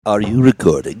Are you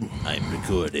recording? I'm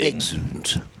recording.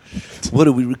 Excellent. What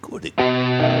are we recording?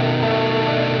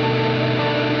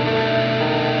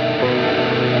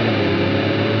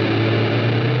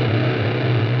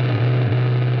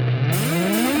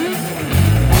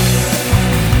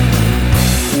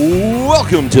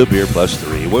 Welcome to Beer Plus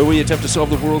 3, where we attempt to solve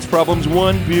the world's problems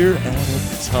one beer at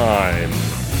a time.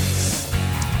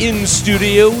 In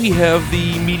studio, we have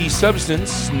the meaty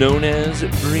substance known as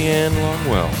Brianne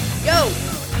Longwell. Yo,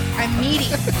 I'm meaty.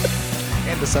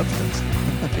 And the substance.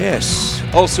 Yes.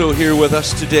 Also here with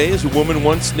us today is a woman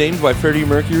once named by Freddie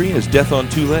Mercury as Death on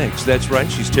Two Legs. That's right,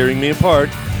 she's tearing me apart.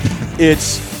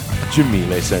 It's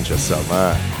Jamile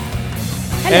Sanchez-Salman.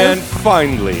 And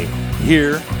finally,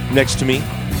 here next to me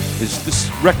is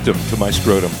the rectum to my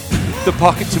scrotum, the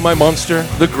pocket to my monster,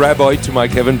 the graboid to my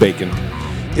Kevin Bacon.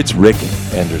 It's Rick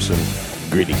Anderson.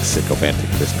 Greetings, sycophantic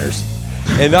listeners.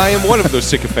 And I am one of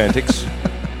those sycophantics.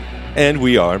 And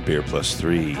we are Beer Plus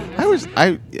 3. I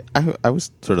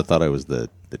was sort of thought I was the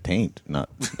taint, not.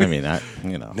 I mean,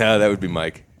 No, that would be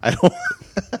Mike. I don't.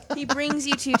 He brings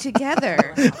you two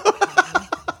together.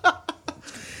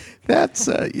 That's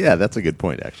that's a good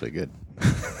point. Actually, good.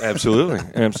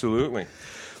 Absolutely.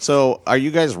 So, are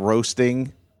you guys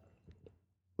roasting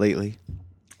lately?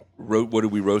 What are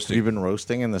we roasting? You've been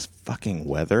roasting in this fucking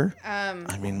weather.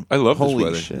 I mean, I love holy this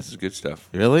weather. shit. This is good stuff.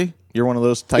 Really? You're one of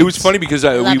those types. It was funny because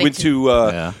we went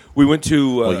to we went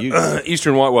to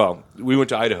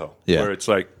Idaho, Yeah. where it's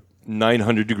like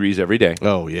 900 degrees every day,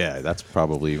 Oh yeah, that's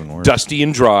probably even worse. dusty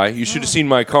and dry. You should have seen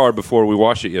my car before we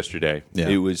washed it yesterday. Yeah.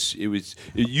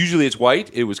 Usually it's white.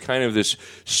 It was kind of this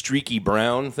streaky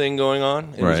brown thing going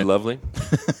on. It was Right. lovely,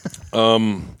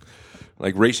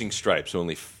 like racing stripes,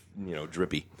 only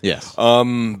drippy. Yes.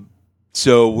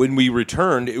 So when we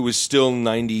returned, it was still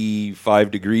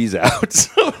 95 degrees out.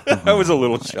 So I was a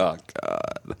little shocked.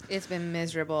 It's been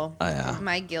miserable. Yeah.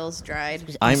 My gills dried.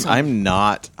 I'm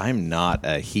not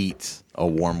a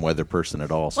warm weather person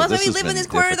at all. So Well, this we has live in been this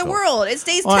corner of the difficult. world. It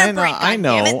stays Well, temperate. I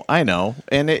know.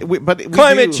 And we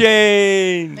Climate do-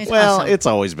 change. It's Well, awesome. it's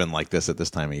always been like this at this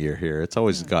time of year here. It's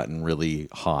always gotten really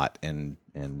hot, and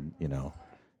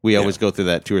we always go through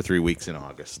that 2 or 3 weeks in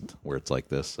August where it's like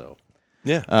this. So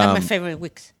Yeah. That's my favorite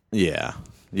weeks. yeah.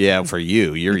 For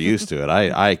you're used to it.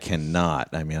 I cannot.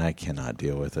 I mean, I cannot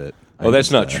deal with it. Oh,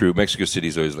 that's not true. Mexico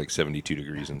City's always like 72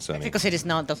 degrees and sunny. Because it is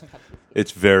not, doesn't have.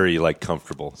 It's very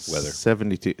comfortable weather.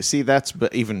 72. See, but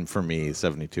even for me,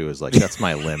 72 is that's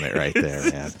my limit right there,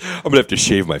 man. I'm gonna have to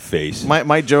shave my face.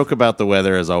 My joke about the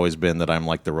weather has always been that I'm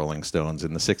like the Rolling Stones.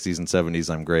 In the 60s and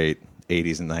 70s, I'm great.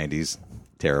 80s and 90s,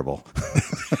 terrible.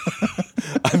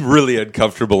 I'm really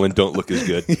uncomfortable and don't look as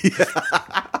good.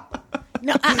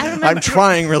 No, I remember. I'm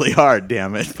trying really hard,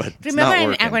 damn it, but it's Remember not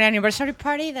working. an anniversary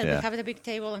party that Yeah. we have the big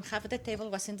table, and half of the table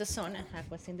was in the sun and half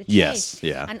was in the shade. Yes,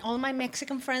 yeah. And all my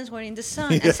Mexican friends were in the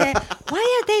sun. I said, "Why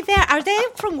are they there? Are they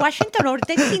from Washington, or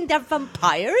they think they're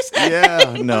vampires?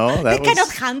 Yeah, no, they that cannot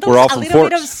was handle We're all a from little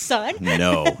bit Forks. of sun.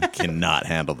 no, cannot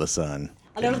handle the sun.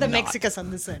 A lot of the Cannot. Mexicans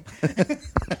on the sun.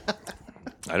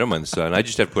 I don't mind the sun. I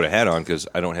just have to put a hat on because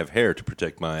I don't have hair to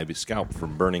protect my scalp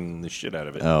from burning the shit out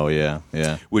of it, Oh yeah.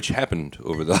 which happened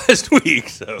over the last week.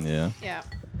 So Yeah.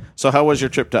 So how was your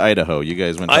trip to Idaho? You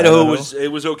guys went to Idaho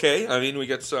was okay. I mean, we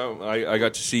got some. I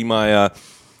got to see my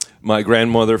my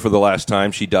grandmother for the last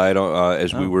time. She died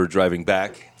as we were driving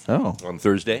back on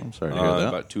Thursday. I'm sorry to hear that.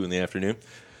 About 2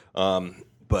 p.m.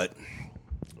 But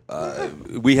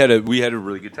we had a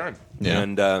really good time. Yeah.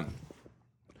 And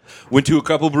went to a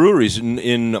couple breweries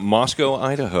in Moscow,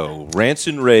 Idaho. Rants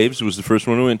and Raves was the first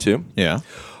one we went to. Yeah.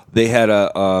 They had a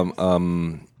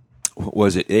what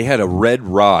was it? They had a red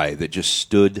rye that just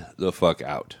stood the fuck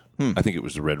out. I think it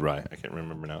was the red rye. I can't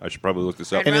remember now. I should probably look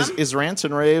this up. And is Rants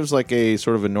and Raves like a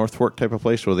sort of a North Fork type of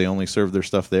place where they only serve their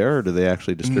stuff there, or do they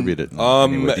actually distribute it?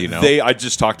 Anywhere? Do you know? I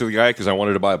just talked to the guy because I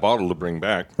wanted to buy a bottle to bring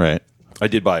back. Right. I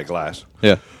did buy a glass.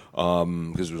 Yeah.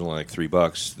 Because it was only like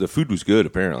 $3. The food was good,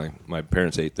 apparently. My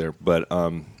parents ate there, but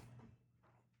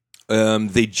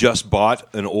they just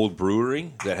bought an old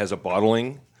brewery that has a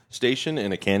bottling station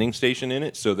and a canning station in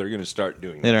it, so they're going to start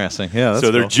doing that. Interesting. Yeah. That's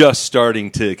So they're cool. just starting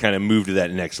to kind of move to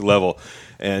that next level,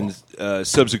 and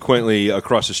subsequently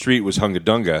across the street was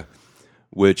Hungadunga,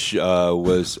 which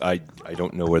was I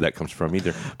don't know where that comes from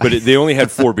either, but they only had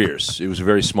 4 beers. It was a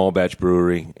very small batch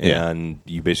brewery, and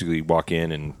you basically walk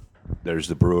in and there's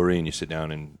the brewery, and you sit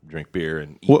down and drink beer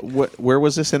and eat. Where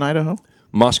was this in Idaho?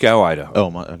 Moscow, Idaho.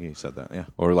 Oh, okay, you said that. Yeah.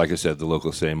 Or like I said, the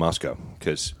locals say Moscow,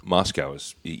 because Moscow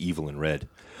is evil and red.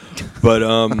 But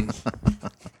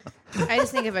I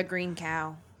just think of a green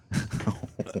cow.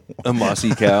 A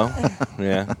mossy cow.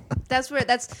 Yeah. That's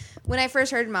when I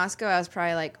first heard Moscow, I was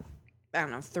probably like, I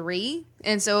don't know, 3.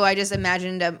 And so I just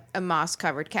imagined a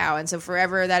moss-covered cow. And so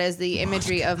forever, that is the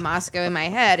imagery of Moscow in my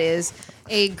head is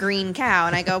a green cow.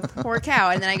 And I go, poor cow.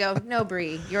 And then I go, no,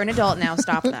 Bree, you're an adult now.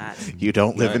 Stop that. You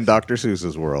don't live in Dr.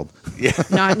 Seuss's world.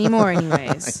 Not anymore,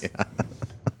 anyways.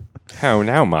 How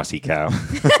now, mossy cow?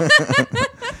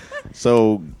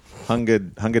 So, Hunga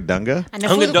Dunga? And the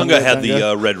food- Hunga had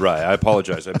the red rye. I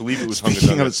apologize. I believe it was Hunga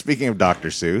Dunga. Speaking of Dr.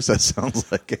 Seuss, that sounds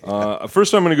like it.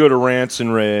 First, I'm going to go to Rants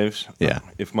and Raves. Yeah.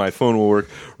 If my phone will work.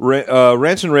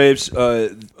 Rants and Raves,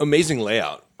 amazing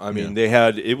layout. I mean,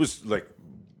 it was like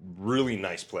really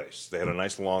nice place. They had a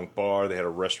nice long bar. They had a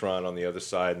restaurant on the other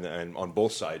side and on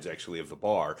both sides, actually, of the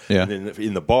bar. Yeah. And then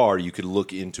in the bar, you could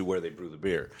look into where they brew the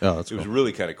beer. Oh, that's It was cool.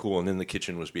 really kind of cool. And then the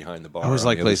kitchen was behind the bar. I always on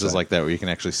like the other places side. like that where you can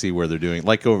actually see where they're doing.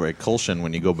 Like over at Kulshan,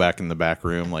 when you go back in the back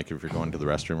room, like if you're going to the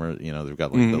restroom, or they've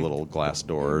got like the little glass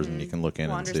doors, and you can look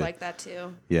in Wanders and see. like that,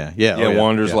 too. Yeah. Yeah,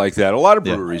 Wanders like that. A lot of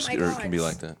Yeah. breweries Oh my can be God.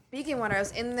 like that. Speaking of Wander, I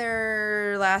was in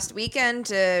there last weekend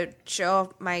to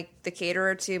show the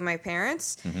caterer to my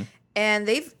parents, and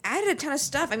they've added a ton of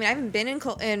stuff. I mean, I haven't been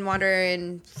in Wander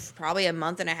in probably a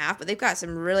month and a half, but they've got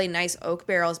some really nice oak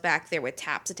barrels back there with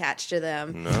taps attached to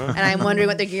them, and I'm wondering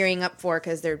what they're gearing up for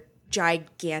because they're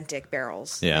gigantic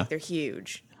barrels. Yeah. Like, they're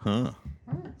huge. Huh.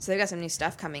 So they've got some new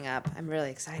stuff coming up. I'm really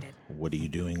excited. What are you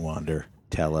doing, Wander?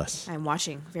 Tell us. I'm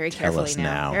watching very Tell carefully us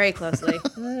now. very closely.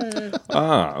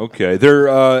 Okay.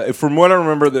 They're from what I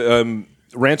remember, the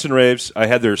Rants and Raves. I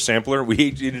had their sampler. We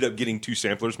ended up getting 2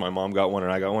 samplers. My mom got one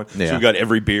and I got one. Yeah. So we got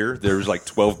every beer. There was like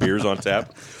 12 beers on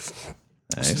tap.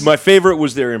 Nice. My favorite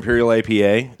was their Imperial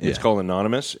IPA. It's Yeah. called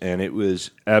Anonymous, and it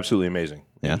was absolutely amazing.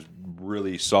 Yeah. It was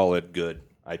really solid, good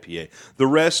IPA. The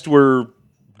rest were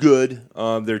good.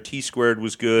 Their T Squared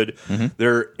was good.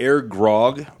 Their Air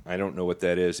Grog, I don't know what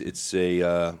that is. It's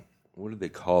a what do they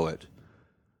call it?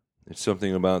 It's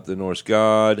something about the Norse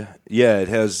god. Yeah, it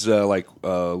has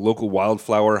local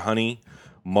wildflower honey,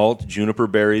 malt, juniper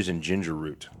berries, and ginger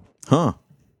root. Huh.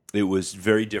 It was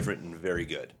very different and very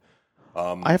good.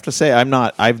 I have to say,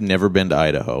 I've never been to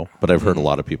Idaho, but I've heard a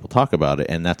lot of people talk about it,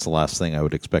 and that's the last thing I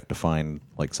would expect to find,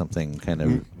 like something kind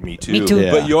of. Me too. Me too.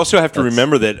 Yeah. But you also have to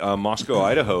remember that Moscow,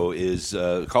 Idaho is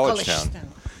college town.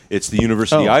 It's the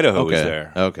University of Idaho okay. is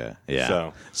there. Okay,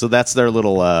 yeah. So- that's their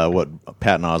little what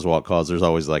Patton Oswalt calls. There's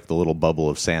always like the little bubble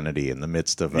of sanity in the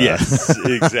midst of. Yes,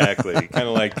 exactly. Kind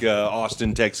of like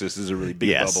Austin, Texas is a really big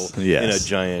Yes, bubble yes. in a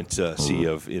giant sea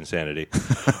of insanity.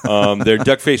 Their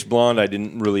Duckface Blonde I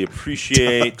didn't really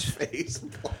appreciate.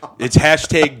 It's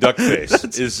hashtag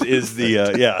Duckface is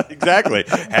the yeah, exactly.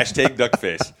 Hashtag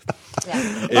Duckface.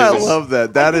 It I was- love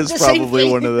that. That is the same probably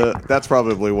thing. one of the. That's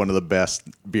probably one of the best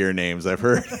beer names I've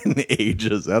heard in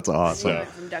ages. That's awesome. Yeah.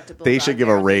 From Duck to They should Bulldog give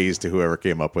a Barrel. raise to whoever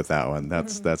came up with that one.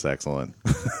 That's excellent.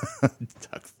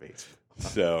 Duckface.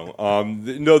 So,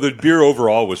 no, the beer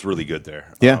overall was really good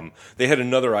there. Yeah. They had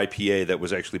another IPA that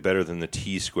was actually better than the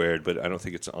T Squared, but I don't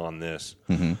think it's on this.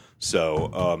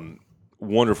 So,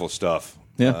 wonderful stuff.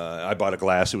 Yeah. I bought a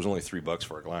glass. It was only $3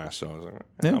 for a glass, so I was like,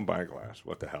 Yeah. I'll buy a glass.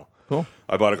 What the hell? Cool.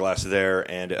 I bought a glass there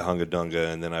and at Hunga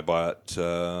Dunga, and then I bought.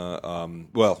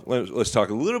 Well, let's talk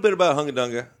a little bit about Hunga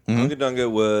Dunga. Hunga Dunga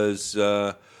was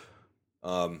Hunga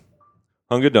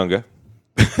Dunga.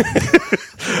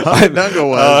 Dunga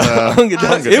was. Hunga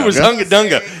Dunga. It was Dunga. Hunga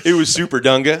Dunga. It was super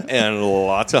Dunga and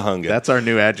lots of Hunga. That's our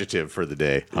new adjective for the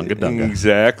day. Hunga Dunga.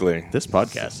 Exactly. This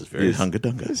podcast is very Yes. Hunga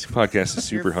Dunga. This podcast is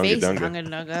super Your Hunga face, Dunga. Hunga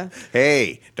Dunga.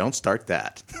 Hey, don't start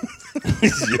that. You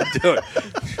do it.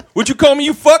 Would you call me,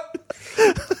 you fuck?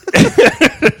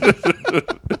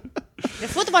 The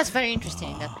food was very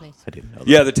interesting, that place. I didn't know that.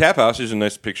 Yeah, the tap house is a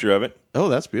nice picture of it. Oh,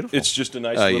 that's beautiful. It's just a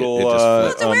nice Yeah, little. it just Oh,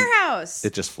 it's a warehouse.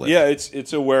 It just flipped. Yeah,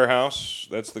 it's a warehouse.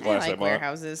 That's the I glass I like bought.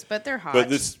 warehouses, but they're hot. But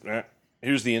this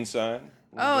here's the inside.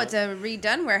 oh, it's a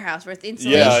redone warehouse with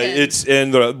insulation. Yeah, it's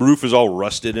and the roof is all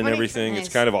rusted and What a- everything. It's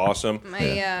nice. kind of awesome.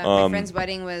 My friend's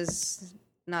wedding was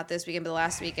not this weekend, but the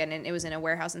last weekend, and it was in a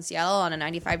warehouse in Seattle on a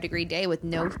 95-degree day with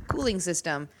no cooling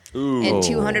system, and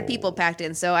 200 people packed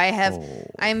in. So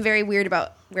I'm very weird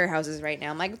about warehouses right now.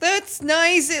 I'm like, that's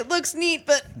nice, it looks neat,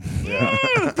 but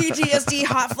PTSD,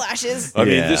 hot flashes. I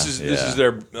mean, Yeah, this is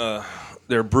yeah.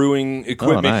 their brewing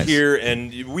equipment nice. here,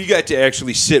 and we got to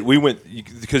actually sit. We went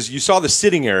because you saw the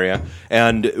sitting area,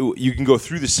 and you can go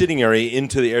through the sitting area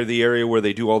into the area where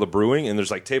they do all the brewing, and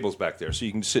there's like tables back there, so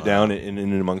you can sit down in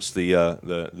amongst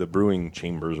the brewing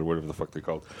chambers or whatever the fuck they're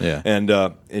called. Yeah.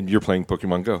 And you're playing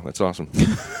Pokemon Go. That's awesome.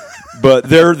 But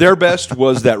their best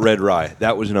was that red rye.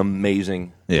 That was an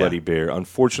amazing Yeah. Bloody Bear.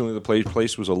 Unfortunately, the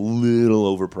place was a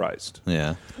little overpriced.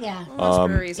 Yeah. Yeah. Most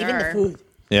breweries Even the are. food.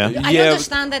 Yeah. I Yeah.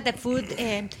 understand that the food,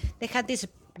 they had this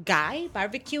guy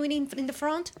barbecuing in the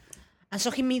front, and so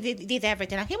he did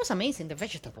everything. And he was amazing, the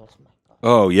vegetables.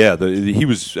 Oh yeah, he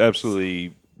was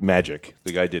absolutely magic.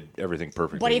 The guy did everything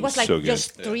perfectly. But it was like so good.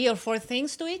 just 3 or 4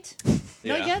 things to eat.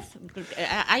 Yeah. No, Jeff?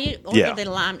 I ordered Yeah. the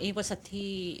lamb. It was a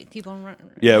T-bone.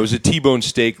 Yeah, it was a T-bone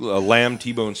steak, a lamb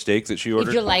T-bone steak that she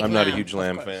ordered. you like I'm not a lamb, huge of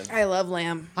lamb course. fan. I love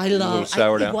lamb. I little love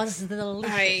sourdough. it. Was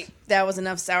delicious. That was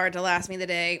enough sour to last me the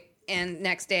day and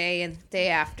next day and day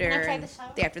after Can I try and the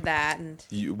sour? day after that and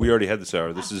We already had the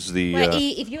sour. This is the Well,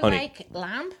 if you honey. like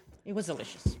lamb, it was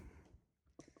delicious.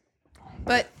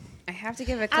 but I have to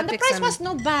give a And the Cupcake price some. was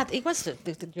not bad. It was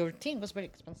your thing was very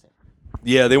expensive.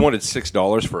 Yeah, they wanted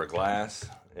 $6 for a glass.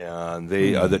 And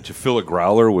they to fill a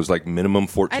growler was like minimum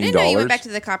 $14. I didn't know you went back to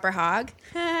the Copper Hog.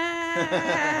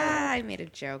 I made a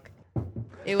joke.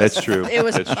 It was, That's true. It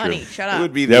was That's funny. true. Shut It up.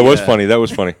 would be That was funny. That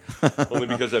was funny. Only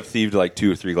because I've thieved like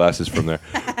 2 or 3 glasses from there.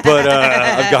 But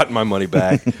I've gotten my money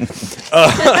back.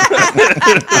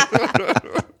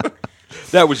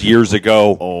 That was years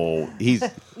ago. Oh, he's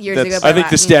Years that's- ago. I think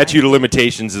the statute of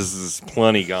limitations is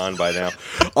plenty gone by now.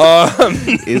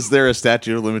 Is there a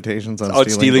statute of limitations on On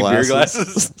stealing beer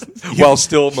glasses? glasses while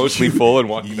still mostly full and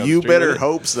walking down the You street better with it.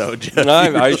 hope so, Jeff.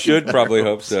 I should probably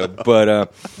hope so,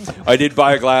 but I did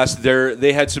buy a glass.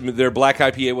 They had their black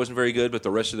IPA wasn't very good, but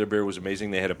the rest of their beer was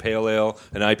amazing. They had a pale ale,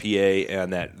 an IPA,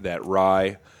 and that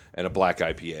rye, and a black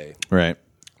IPA. Right.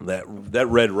 That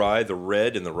red rye, the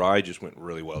red and the rye just went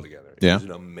really well together. It Yeah. was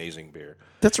an amazing beer.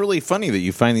 That's really funny that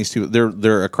you find these two.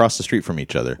 They're across the street from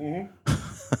each other.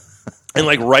 And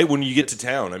like right when you get to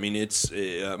town, I mean, it's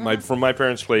from my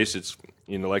parents' place. It's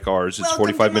like ours. It's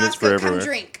 45 minutes for everywhere. Come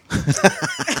drink.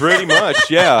 Pretty much,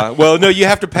 yeah. Well, no, you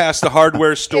have to pass the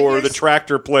hardware store, you're the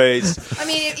tractor place, I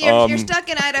mean, if you're stuck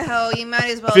in Idaho, you might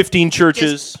as well 15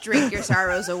 churches, just drink your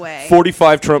sorrows away.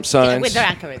 45 Trump signs. With the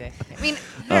anchor there. I mean,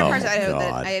 there are parts of Idaho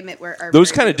that God. I admit are Those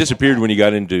very kind of beautiful. disappeared when you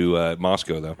got into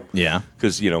Moscow, though, Yeah.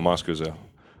 because Moscow's a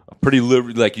pretty,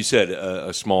 like you said,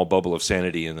 a small bubble of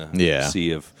sanity in the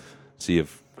sea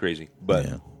of crazy, but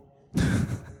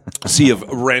sea of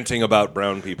ranting about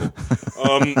brown people.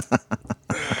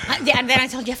 And then I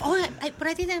told Jeff, but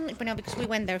I didn't, because we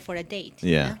went there for a date.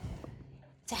 Yeah.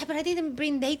 But I didn't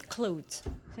bring date clothes.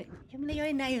 You're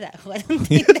in Idaho. I don't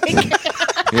think they can.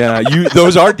 Yeah,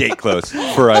 those are date clothes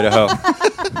for Idaho.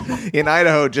 In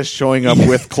Idaho, just showing up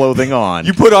with clothing on.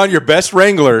 You put on your best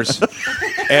Wranglers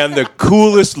and the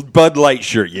coolest Bud Light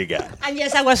shirt you got. And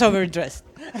yes, I was overdressed.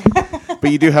 But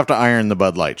you do have to iron the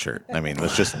Bud Light shirt. I mean,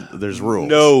 there's rules.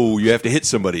 No, you have to hit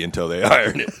somebody until they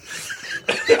iron it.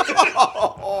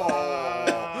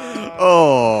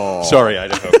 Oh. Sorry,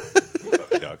 Idaho.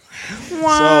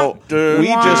 So we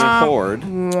just poured, We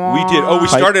did. Oh, we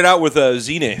started out with a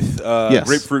Zenith Yes.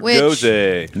 grapefruit Which-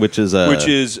 gose, which is which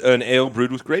is an ale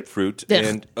brewed with grapefruit, Ugh.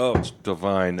 and it's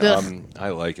divine. Ugh. I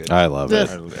like it. I love it.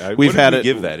 What We've did had we it.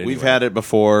 Give that We've anyway? had it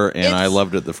before, and I It's-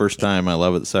 loved it the first time. I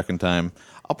love it the second time.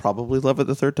 I'll probably love it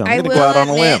the third time. I'm I going to will go out on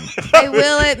a limb. I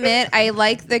will admit, I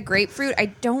like the grapefruit.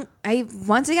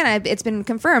 It's been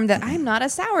confirmed that I'm not a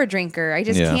sour drinker. I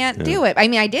just Yeah. can't do it. I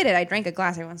mean, I did it. I drank a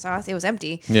glass. Everyone saw it. It was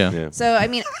empty. Yeah. Yeah. So I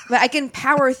mean, but I can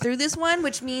power through this one,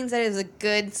 which means that it is a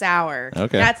good sour.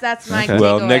 Okay. That's my Okay.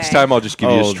 Well, takeaway. next time I'll just give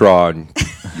you a Oh. straw and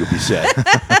you'll be set.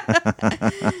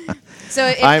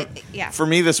 So yeah. For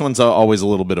me, this one's always a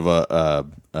little bit of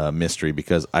a mystery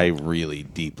because I really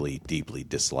deeply, deeply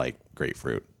dislike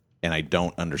grapefruit. And I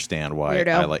don't understand why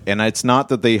Weirdo. I like. And it's not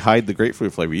that they hide the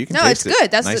grapefruit flavor. You can No, taste it's good.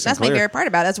 That's nice and my clear. favorite part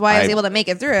about it. That's why I was I- able to make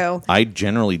it through. I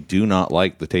generally do not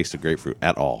like the taste of grapefruit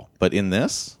at all. But in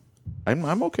this, I'm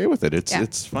okay with it. Yeah.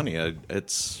 It's funny.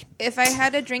 It's If I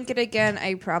had to drink it again,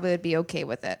 I probably would be okay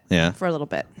with it. Yeah. For a little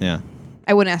bit. yeah.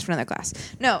 I wouldn't ask for another glass.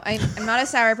 No, I'm not a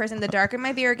sour person. The darker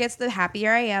my beer gets, the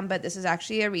happier I am. But this is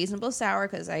actually a reasonable sour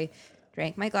because I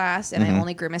drank my glass and I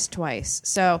only grimaced twice.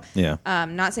 So, Yeah.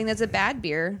 not saying that's a bad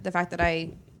beer. The fact that I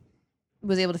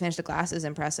was able to finish the glass is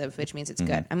impressive, which means it's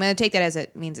good. I'm going to take that as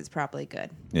it means it's probably good.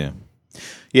 Yeah,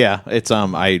 yeah. It's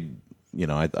I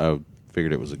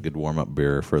figured it was a good warm up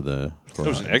beer for the. For That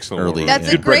was an excellent early. warm-up.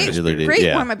 That's Good a great, breakfast beer. great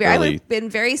Yeah, warm up beer. I would early. have been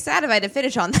very sad if I had to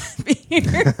finish on that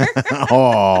beer.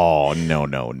 Oh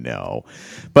no!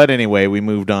 But anyway, we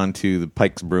moved on to the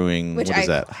Pikes Brewing. Which what is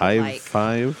I that? High like.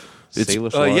 Five. It's,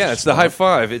 Salish Lodge? yeah, it's the high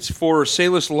five. It's for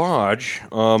Salus Lodge.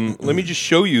 Let me just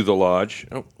show you the lodge.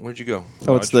 Oh, where'd you go?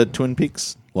 Oh, it's Lodge. the Twin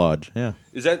Peaks Lodge. Yeah,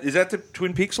 Is that the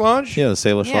Twin Peaks Lodge? yeah, the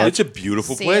Salish Yeah. Lodge It's a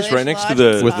beautiful Salish place right next to Lodge.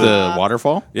 the with the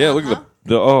waterfall. Yeah, look at the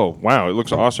wow, it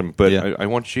looks awesome. But Yeah. I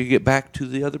want you to get back to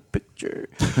the other picture.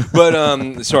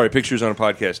 But sorry, pictures on a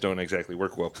podcast don't exactly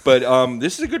work well. But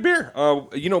this is a good beer.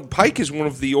 Pike is one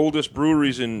of the oldest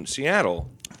breweries in Seattle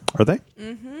Are they?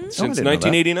 since didn't know that.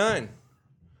 1989.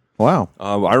 Wow.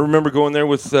 I remember going there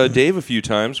with Dave a few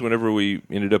times whenever we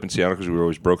ended up in Seattle because we were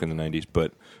always broke in the 90s.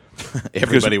 But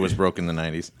Everybody was broke in the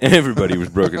 90s. everybody was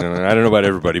broken. I don't know about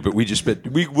everybody, but we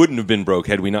wouldn't have been broke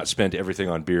had we not spent everything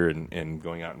on beer and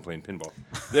going out and playing pinball.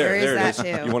 There is it that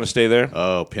is. too. You want to stay there?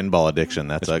 Oh, pinball addiction.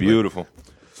 That's ugly. Beautiful.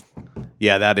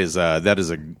 Yeah, that is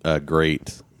a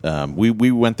great.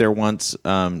 We went there once.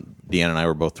 Deanna and I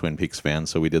were both Twin Peaks fans,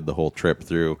 so we did the whole trip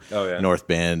through North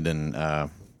Bend and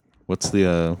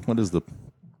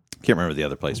can't remember the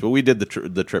other place, but we did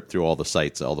the trip through all the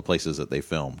sites, all the places that they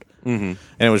filmed, and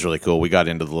it was really cool. We got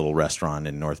into the little restaurant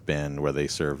in North Bend where they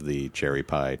served the cherry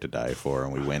pie to die for,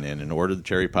 and we went in and ordered the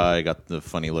cherry pie. Got the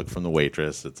funny look from the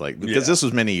waitress. It's like because this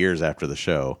was many years after the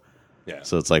show,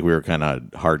 so it's like we were kind of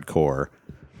hardcore.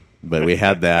 But we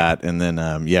had that, and then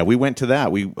we went to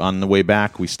that. We on the way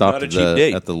back we stopped Not a cheap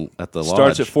date. at the lodge.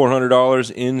 Starts at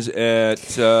 $400, ends at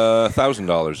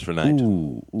 $1,000 for night.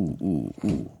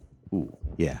 Ooh.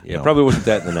 Yeah, Yeah, probably wasn't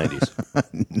that in the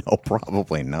 90s. No,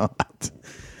 probably not.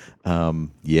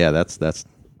 That's a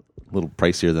little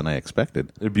pricier than I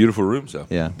expected. They're beautiful rooms, though.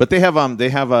 Yeah, but they have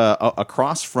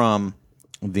across from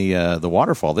the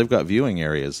waterfall, they've got viewing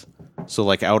areas. So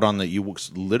like out on you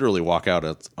literally walk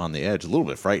out on the edge, a little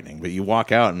bit frightening, but you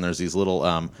walk out and there's these little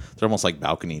they're almost like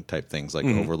balcony type things, like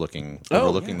overlooking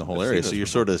the whole area. So you're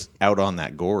sort of out on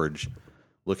that gorge.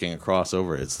 Looking across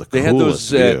over it. It's the They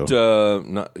coolest had those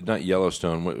view. at not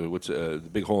Yellowstone. What's the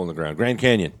big hole in the ground? Grand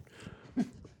Canyon.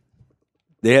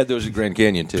 They had those at Grand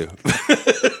Canyon too.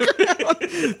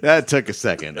 That took a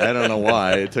second. I don't know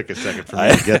why it took a second for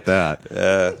me to get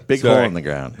that. Big hole in the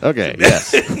ground. Okay.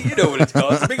 Yes. You know what it's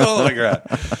called. It's a big hole in the ground.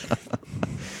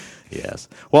 Yes.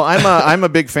 Well, I'm a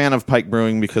big fan of Pike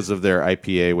Brewing because of their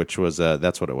IPA, which was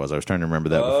that's what it was. I was trying to remember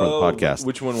that before the podcast.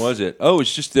 Which one was it? Oh,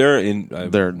 it's just their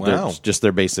They're just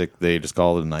their basic. They just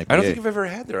call it an IPA. I don't think I've ever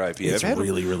had their IPA. It's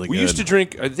really, really We good. used to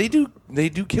drink. They do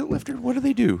Kilt Lifter. What do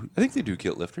they do? I think they do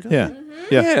Kilt Lifter. Don't Yeah. they?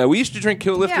 Yeah. Yeah. We used to drink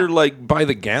Kilt Lifter Yeah. like by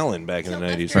the gallon back in the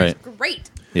 90s. Right. It's great.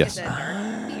 Yes. It's a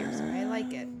dark beer, so I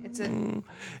like it.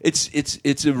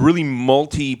 It's a really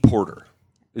malty porter.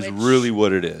 Is Which really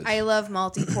what it is. I love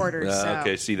malty porters. So.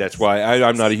 Okay, see, that's why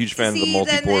I'm not a huge fan of the malty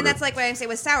porter. And that's like what I say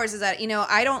with sours is that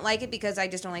I don't like it because I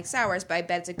just don't like sours, but I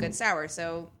bet it's a good sour.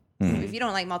 So if you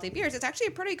don't like malty beers, it's actually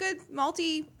a pretty good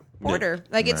malty porter.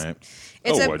 Like it's Right.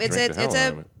 it's Oh, a I'd it's drink a the hell it's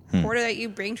out a of it. porter that you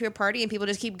bring to a party and people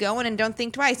just keep going and don't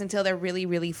think twice until they're really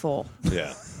really full.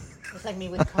 Yeah. It's like me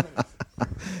with comedy.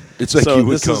 It's like So you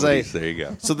with this is comedies. There you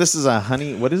go. So this is a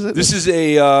honey. What is it? This is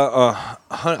a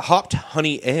hopped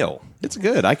honey ale. It's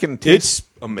good. I can It's taste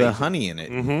amazing. the honey in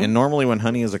it. And normally when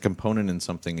honey is a component in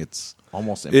something, it's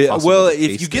almost impossible. Well, to if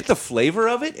taste you get it. the flavor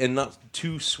of it and not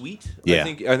too sweet, Yeah.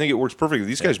 I think it works perfectly.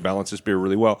 These guys balance this beer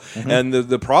really well. And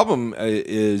the problem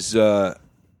is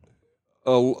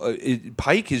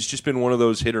Pike has just been one of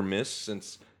those hit or miss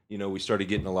since we started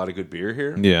getting a lot of good beer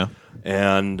here. Yeah.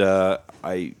 And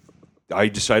I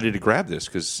decided to grab this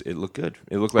because it looked good.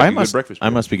 It looked like a good breakfast beer. I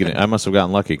must have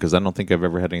gotten lucky because I don't think I've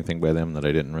ever had anything by them that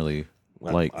I didn't really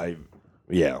like. I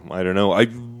don't know.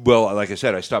 Like I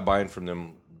said, I stopped buying from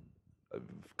them a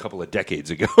couple of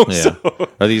decades ago. Yeah. So.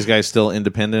 Are these guys still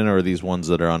independent, or are these ones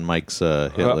that are on Mike's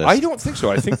hit list? I don't think so.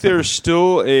 I think they're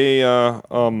still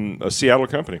a Seattle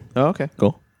company, Oh, okay,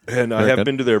 cool. and I Very have good.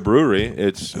 been to their brewery.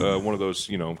 It's one of those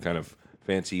kind of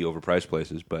fancy, overpriced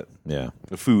places, but Yeah,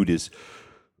 the food is,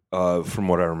 from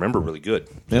what I remember, really good.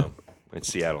 Yeah. So, it's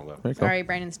Seattle though. very cool. Sorry,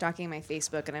 Brandon's stalking my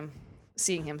Facebook and I'm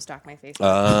seeing him stalk my Facebook.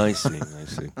 I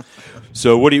see.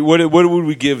 So what would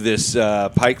we give this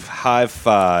Pike Hive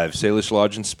 5 Salish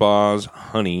Lodge and Spa's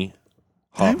honey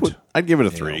hopped? I'd give it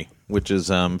a 3, which is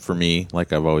for me,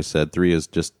 like I've always said, 3 is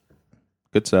just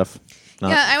good stuff.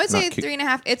 I would say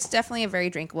 3.5. It's definitely a very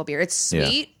drinkable beer. It's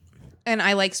sweet, and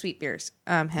I like sweet beers.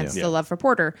 Hence the love for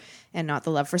porter and not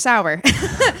the love for sour.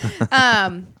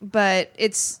 But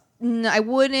I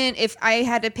wouldn't, if I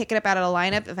had to pick it up out of a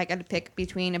lineup, if I got to pick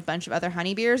between a bunch of other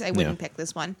honey beers, I wouldn't pick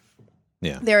this one.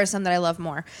 Yeah. There are some that I love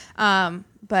more.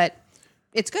 But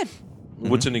it's good.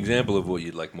 What's an example of what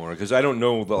you'd like more? Because I don't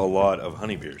know a lot of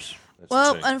honey beers. That's the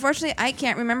Well, thing. unfortunately, I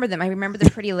can't remember them. I remember the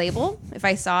pretty label if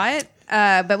I saw it.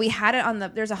 But we had it on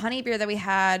there's a honey beer that we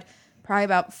had probably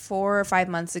about 4 or 5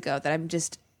 months ago that I'm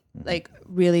just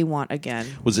really want again.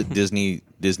 Was it Disney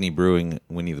Brewing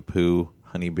Winnie the Pooh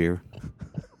honey beer?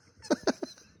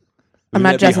 I'm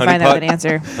not justifying that with an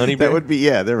answer. Honey That Bear? would be,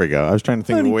 yeah, there we go. I was trying to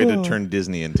think of a way to turn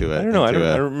Disney into it. I don't know. I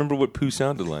don't remember what Pooh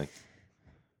sounded like.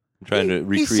 I'm trying to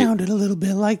recreate. a little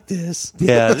bit like this.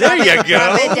 Yeah, there you Drop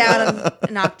go. it down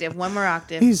an octave. One more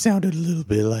octave. He sounded a little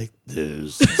bit like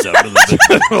this. He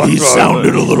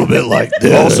sounded a little bit like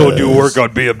this. Also do work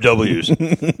on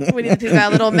BMWs. Winnie the Pooh got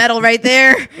a little medal right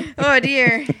there. Oh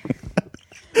dear.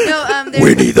 No, there's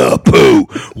Winnie the Pooh.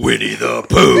 Winnie the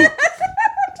Pooh.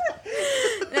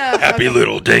 no, Happy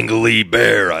little dangly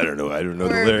bear. I don't know the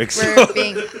lyrics. We're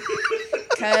being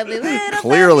cuddly little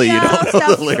Clearly you puppy don't know the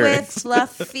stuffed lyrics. with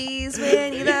fluffies,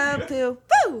 Winnie the Pooh.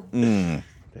 Woo!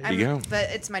 There you go. But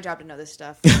it's my job to know this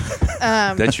stuff.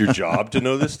 That's your job to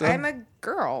know this stuff? I'm a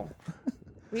girl.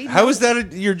 We How know- is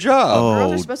that your job?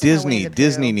 Girls are Oh, supposed to know Winnie the Pooh.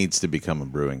 Disney needs to become a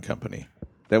brewing company.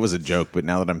 That was a joke, but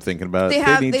now that I'm thinking about it,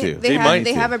 They need to. They might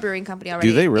they to. have a brewing company already.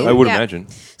 Do they really? I would Yeah. imagine.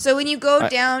 So when you go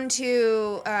down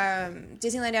to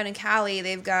Disneyland down in Cali,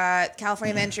 they've got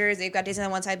California Adventures, they've got Disneyland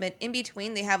on one side, but in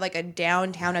between they have like a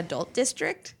downtown adult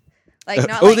district. Like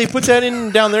not Oh, like, they put that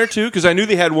in down there too? Because I knew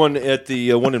they had one at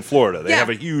the one in Florida. They Yeah. have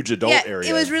a huge adult yeah, area.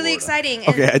 it was in really Florida. exciting. And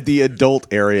Okay, at the adult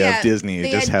area yeah, of Disney, it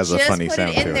they just had has a just funny put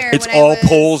sound it in to there it. It's when I all was-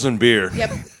 poles and beer.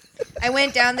 Yep. I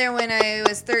went down there when I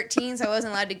was 13, so I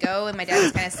wasn't allowed to go, and my dad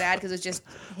was kind of sad because it was just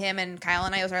him and Kyle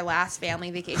and I. It was our last family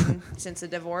vacation since the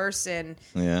divorce, and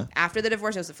Yeah. after the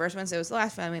divorce, it was the first one, so it was the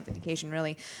last family vacation,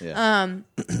 really. Yeah.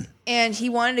 And he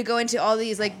wanted to go into all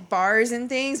these like bars and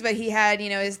things, but he had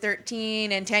his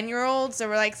 13 and 10-year-olds, so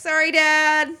we're like, sorry,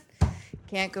 Dad,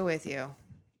 can't go with you.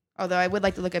 Although I would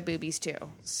like to look at boobies too.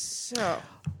 So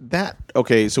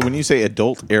Okay, so when you say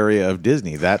adult area of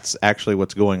Disney, that's actually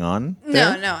what's going on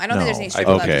there? no, I don't think there's any strip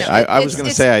Okay, clubs. No, I was going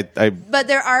to say, I but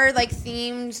there are like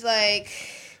themed like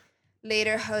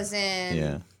Lederhosen.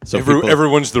 yeah. So people-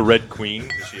 Everyone's the Red Queen.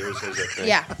 She always has that thing.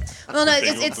 Yeah. Well, no,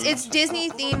 it's Disney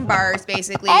themed bars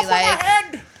basically.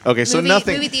 Like Okay, so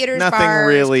movie theaters, nothing bars,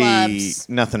 really, clubs.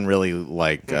 nothing really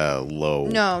like low.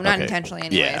 No, not okay. intentionally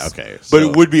Yeah, anyways. okay. But so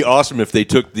it would be awesome if they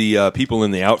took the people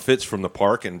in the outfits from the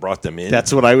park and brought them in.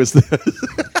 That's what I was.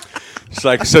 It's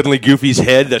like suddenly Goofy's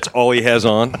head, that's all he has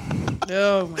on.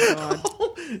 Oh my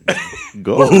god.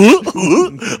 Go.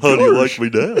 How do you like me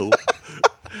now?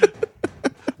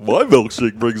 My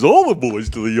milkshake brings all the boys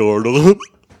to the yard.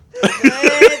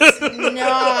 It's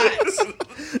not.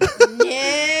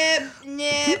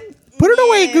 Nope. Put it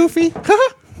away, Goofy.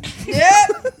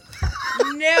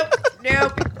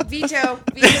 Nope. Veto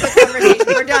the conversation.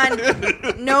 We're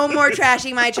done. No more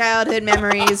trashing my childhood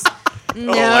memories.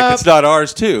 No. Like it's not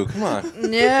ours, too. Come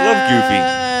on.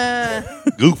 No.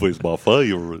 Love Goofy's my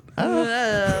favorite.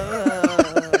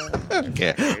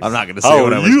 Okay, I'm not going to say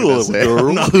what I was going to say.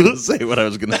 I'm not going to say what I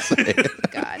was going to say.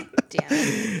 God damn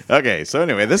it. Okay, so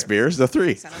anyway, this beer is the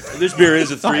 3. This beer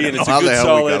is a 3, and it's a how the good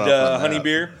hell we got solid off on honey that.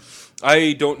 beer.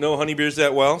 I don't know honey beers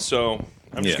that well, so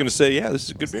I'm just Yeah. going to say, yeah, this is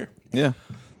a good beer. Yeah.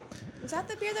 Was that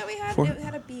the beer that we had? For- It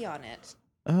had a B on it.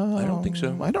 I don't think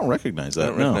so. I don't recognize I that.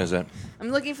 don't recognize that. I'm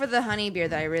looking for the honey beer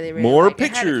that I really, really More like. I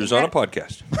had it- pictures on a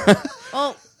podcast.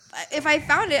 Well, if I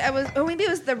found it, maybe it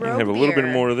was the You Rogue have a little bit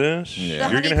beer. more of this. Yeah. The You're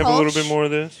honey going to have a little Kolsch. bit more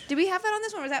of this. Did we have that on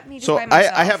this one, or was that me just So by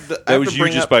myself? I have to. I That have was to you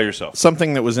bring just up by yourself.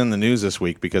 something that was in the news this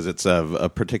week because it's of a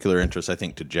particular interest, I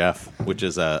think, to Jeff, which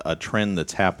is a trend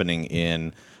that's happening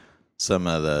in some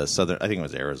of the southern. I think it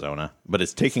was Arizona, but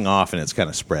it's taking off and it's kind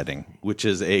of spreading, which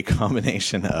is a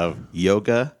combination of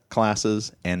yoga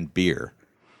classes and beer.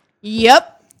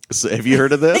 Yep. So have you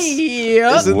heard of this?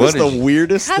 Yep. Isn't What this is- the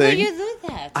weirdest How do thing? you do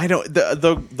that? I don't.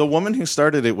 The woman who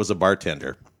started it was a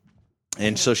bartender,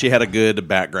 and so she had a good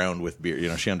background with beer. You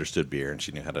know, she understood beer and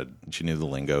she knew the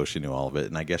lingo, she knew all of it,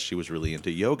 and I guess she was really into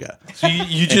yoga. So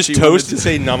you just she toast wanted and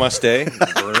say namaste.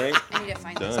 Right? I need to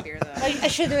find this beer, though. I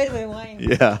should do it with wine.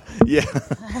 Yeah.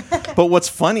 But what's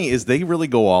funny is they really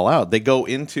go all out. They go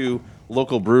into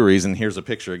local breweries, and here's a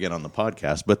picture again on the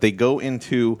podcast. But they go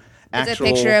into It's actual. a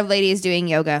picture of ladies doing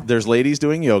yoga. There's ladies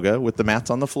doing yoga with the mats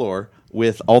on the floor,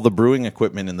 with all the brewing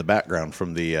equipment in the background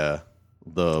from the.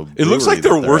 It looks like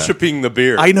they're at. worshiping the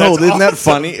beer. I know, That's isn't that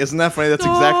awesome. funny? Isn't that funny? That's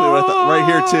exactly what I thought. Right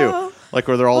here too, like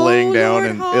where they're all laying down,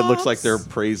 and it looks like they're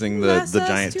praising the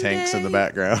giant tanks in the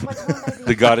background.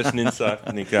 The goddess Ninsa.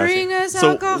 Nikashi. us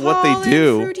So what they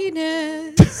do- and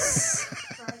fruitiness.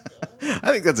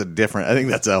 I think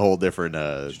that's a whole different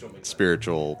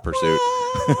spiritual pursuit.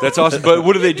 That's awesome. But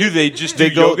what do? They just do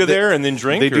yoga there and then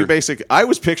drink? They do or- basic. I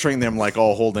was picturing them like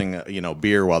all holding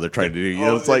beer while they're trying to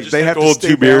do. It's they like just they have have to to hold stay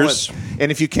 2 beers. balanced.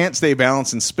 And if you can't stay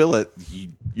balanced and spill it,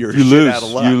 you're You shit lose. out of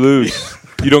luck. You lose.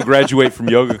 You don't graduate from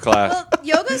yoga class. Well,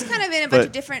 yoga's kind of in a bunch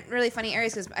of different, really funny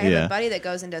areas because I have a buddy that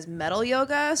goes and does metal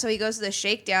yoga. So he goes to the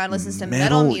shakedown, listens to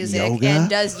metal music, yoga? and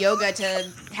does yoga to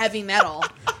heavy metal.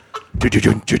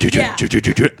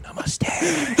 Namaste.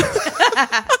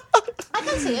 I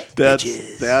can see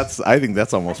it. That's. I think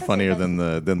that's almost funnier than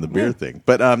the beer thing.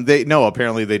 But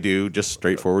apparently they do just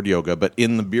straightforward yoga, but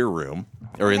in the beer room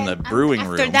or in the brewing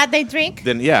room. After that, they drink.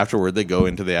 Then afterward they go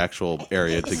into the actual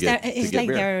area to get It's like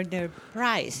beer. their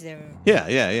prize. Their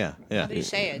Yeah. how do you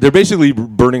say it? They're basically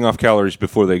burning off calories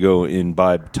before they go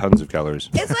imbibe tons of calories.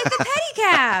 It's like the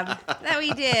pedicab that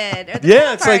we did. Or the Yeah,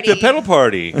 pedal it's like the party. pedal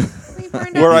party We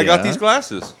burned where up- I got Yeah. these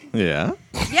glasses. Yeah.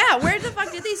 Yeah, where the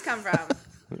fuck did these come from?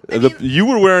 I mean- You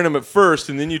were wearing them at first,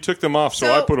 and then you took them off,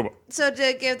 so I put them. So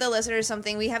to give the listeners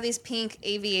something, we have these pink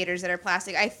aviators that are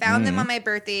plastic. I found them on my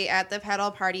birthday at the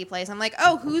pedal party place. I'm like,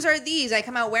 oh, whose are these? I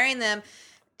come out wearing them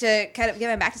to kind of give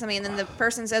them back to somebody, and then the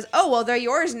person says, oh, well, they're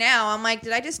yours now. I'm like,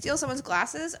 did I just steal someone's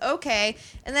glasses? Okay.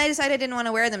 And then I decided I didn't want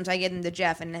to wear them, so I gave them to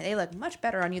Jeff, and they look much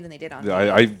better on you than they did on me.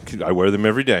 I wear them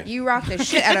every day. You rock the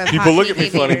shit out of People hot look at me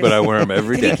pink funny, aviators. but I wear them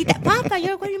every day. Nikita, Papa,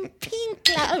 you're wearing pink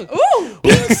glasses. Ooh!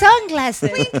 Pink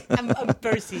sunglasses. I'm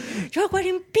Percy. You're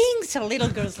wearing pink, so little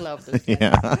girls love them.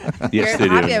 Yeah. Yes, You're they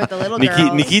happy do. with the little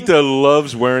girls. Nikita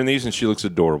loves wearing these, and she looks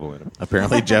adorable in them.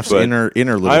 Apparently Jeff's But inner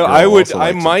little girl I also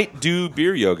I likes it. might do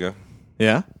beer yoga,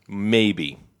 Yeah.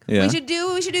 maybe. Yeah. We should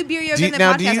do beer yoga Do you- in the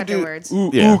now, do podcast you do- afterwards. Ooh,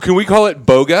 Yeah. ooh, can we call it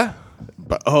boga?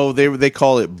 But, they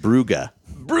call it Brugga.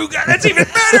 Bruga, that's even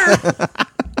better.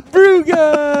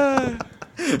 Bruga.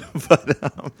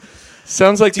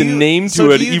 Sounds like the you- name so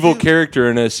to an do you evil do- character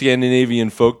in a Scandinavian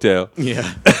folktale.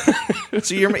 Yeah.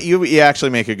 So you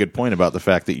actually make a good point about the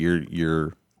fact that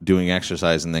you're doing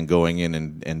exercise and then going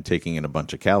in and taking in a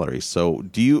bunch of calories. So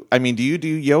do you do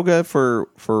yoga for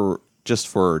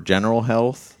general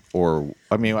health, or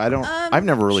I've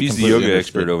never really She's the completely yoga understood.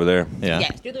 expert over there. Yeah.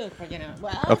 Yes, you do it for,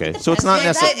 well, Okay, it so it's depends. not My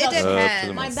necessarily- dad It does-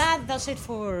 depends. My dad does it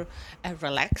for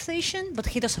relaxation, but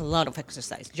he does a lot of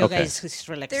exercise. Yoga Okay. is his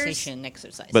relaxation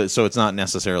exercise. But so it's not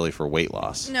necessarily for weight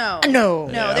loss. No. No.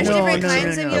 No, there's I different wouldn't kinds think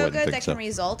of so. I yoga wouldn't think that so. can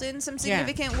result in some Yeah.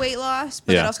 significant weight loss,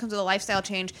 but Yeah. it also comes with a lifestyle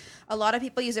change. A lot of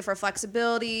people use it for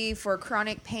flexibility, for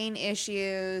chronic pain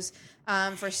issues,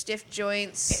 for stiff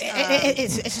joints.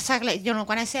 It's exactly,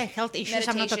 when I say health issues,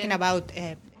 I'm not talking Meditation. about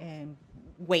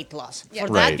weight loss. Yeah.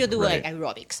 For Right, that, you do right.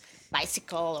 aerobics,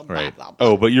 bicycle, or Right. blah, blah, blah.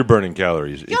 Oh, but you're burning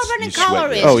calories. You're burning you sweat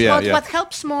calories. good. Oh, yeah, but yeah. what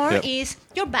helps more Yep. is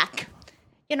your back.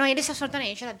 It is a certain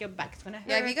age that your back is going to hurt.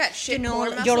 Yeah, if you got shit core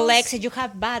your muscles- legs, if you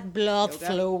have bad blood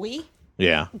flowy,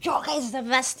 Yeah. yoga is the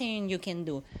best thing you can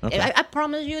do. Okay. I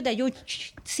promise you that you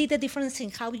see the difference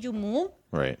in how you move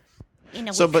Right. in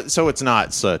a So, week. so it's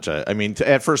not such a. I mean,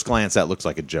 at first glance, that looks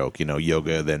like a joke.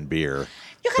 Yoga then beer.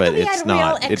 You have but to be it's a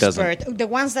not. real It doesn't. expert. The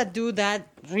ones that do that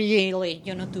really,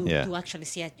 Yeah. to actually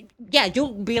see it. Yeah, you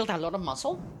build a lot of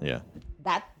muscle. Yeah.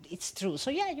 That it's true. So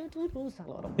yeah, you do lose a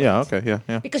lot of. Yeah. weight. Okay. Yeah.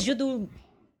 Yeah. Because you do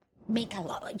make a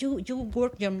lot. You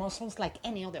work your muscles like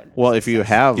any other. Well, if you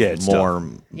have Yeah, it's more,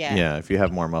 Yeah. if you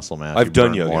have more muscle mass, I've you done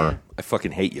burn yoga. more. I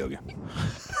fucking hate yoga.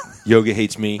 Yoga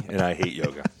hates me, and I hate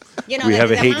yoga. You know, We the-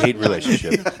 have a the hate-hate amount-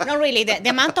 relationship. No, really, the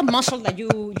amount of muscle that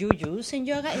you use in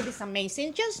yoga, it is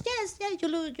amazing. You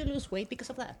lose weight because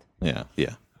of that. Yeah.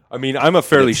 Yeah. I mean, I'm a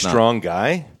fairly It's not- strong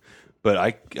guy, but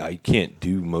I can't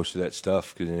do most of that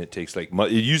stuff because it takes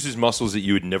it uses muscles that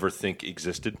you would never think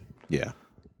existed. Yeah.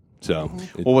 So,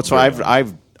 Well, what's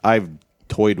I've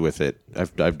toyed with it.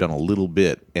 I've done a little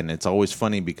bit, and it's always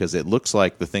funny because it looks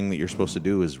like the thing that you're supposed to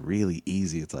do is really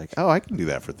easy. It's like, oh, I can do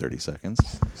that for 30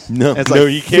 seconds. no, It's no,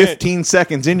 like you can't. 15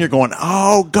 seconds in, you're going,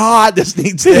 oh God, this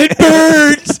needs to It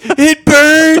burns. It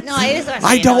burns. No, it is.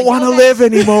 I don't want to live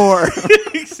anymore.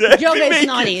 Exactly. Yoga is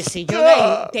not easy.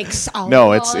 Yoga takes a No,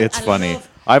 lot, it's a funny. lot of-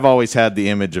 I've always had the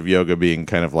image of yoga being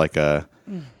kind of like a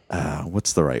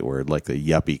what's the right word? Like the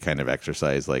yuppie kind of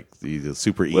exercise, like the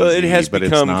super easy. Well, it has but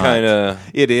become it's not. kinda-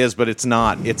 It is, but it's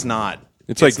not. It's not.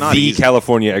 It's like not the easy.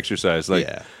 California exercise. Like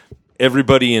Yeah.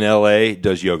 everybody in LA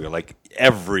does yoga. Like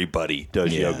everybody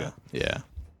does Yeah. yoga. Yeah.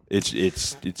 It's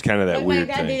kind of that But weird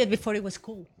my dad thing. did it before it was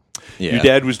cool. Yeah. Your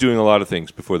dad was doing a lot of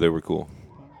things before they were cool.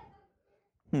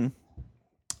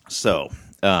 So,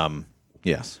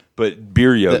 yes. But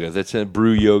beer yoga, that's a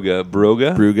brew yoga.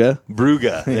 Broga? Brugga.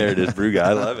 Bruga. There it is, Bruga.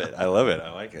 I love it. I love it.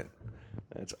 I like it.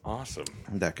 That's awesome.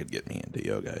 That could get me into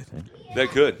yoga, I think. That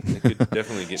could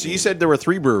definitely get So me. you said there were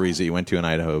 3 breweries that you went to in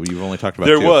Idaho. You've only talked about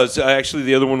There 2. was. Actually,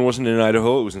 the other one wasn't in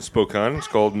Idaho. It was in Spokane. It's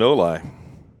called No Lie.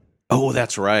 Oh,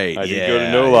 that's right. I did go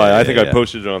to No Lie. I think I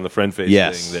posted it on the friend face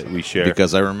yes, thing that we share.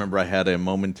 because I remember I had a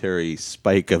momentary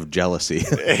spike of jealousy.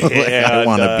 Like, And, I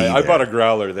want to be I there. bought a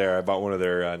growler there. I bought one of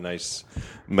their nice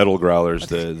metal growlers,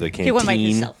 the canteen. You went by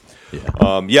yourself.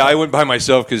 Yeah, I went by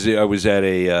myself because I was at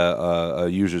a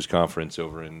users conference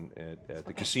over at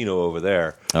the casino over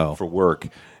there for work,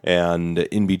 and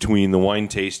in between the wine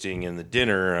tasting and the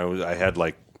dinner, I had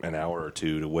like an hour or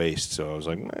two to waste. So I was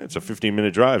like, it's a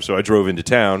 15-minute drive. So I drove into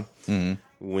town,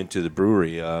 went to the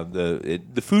brewery.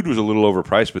 The food was a little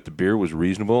overpriced, but the beer was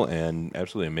reasonable and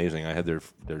absolutely amazing. I had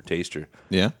their taster.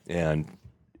 Yeah. And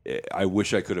I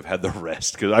wish I could have had the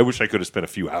rest because I wish I could have spent a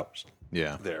few hours.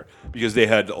 Yeah. There because they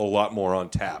had a lot more on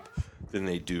tap than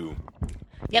they do.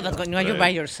 Yeah, but when you're by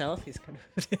yourself, it's kind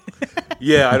of...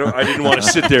 Yeah, I didn't want to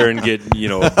sit there and get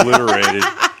obliterated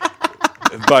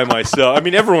by myself. I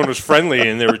mean, everyone was friendly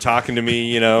and they were talking to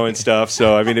me, and stuff.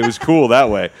 So I mean, it was cool that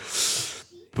way.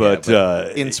 But,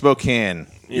 in Spokane,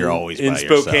 you're always by in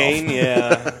yourself. Spokane,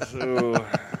 yeah. So,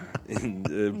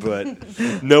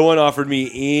 but no one offered me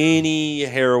any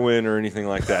heroin or anything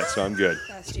like that, so I'm good.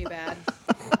 That's too bad.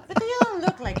 Because you don't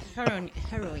look like heroin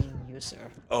user.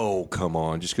 Oh, come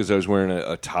on. Just because I was wearing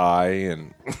a tie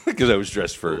and because I was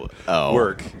dressed for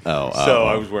work. So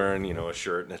I was wearing, a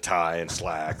shirt and a tie and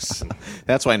slacks. And,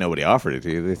 That's why nobody offered it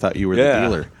to you. They thought you were the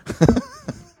dealer.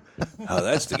 oh,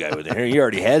 that's the guy with the hair. He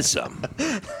already has some.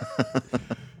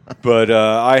 But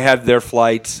I had their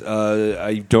flight.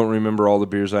 I don't remember all the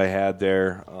beers I had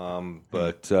there,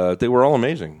 but they were all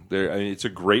amazing. It's a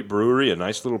great brewery, a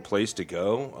nice little place to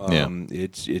go.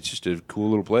 It's just a cool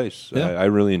little place. Yeah. I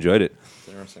really enjoyed it.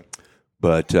 Interesting.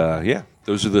 But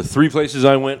those are the 3 places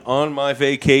I went on my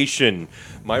vacation.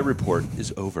 My report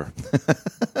is over.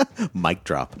 Mic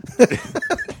drop.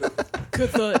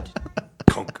 Good.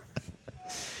 Conk.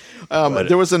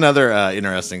 There was another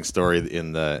interesting story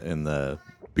in the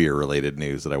beer-related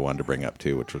news that I wanted to bring up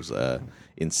too, which was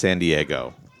in San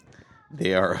Diego.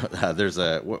 They are there's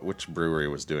which brewery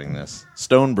was doing this?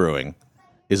 Stone Brewing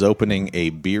is opening a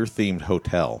beer-themed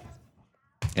hotel,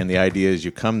 and the idea is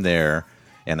you come there,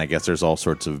 and I guess there's all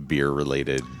sorts of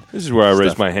beer-related. This is where I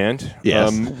raised my hand.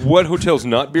 Yes. What hotel's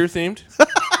not beer themed?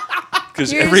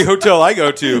 Because every hotel I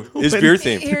go to is beer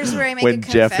themed. Here's where I make a When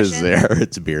confession. Jeff is there,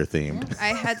 it's beer-themed. I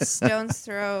had Stone's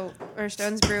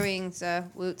Brewing's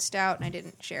Woot Stout, and I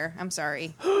didn't share. I'm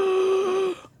sorry.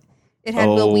 It had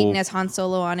Will Wheaton as Han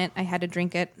Solo on it. I had to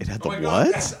drink it. It had the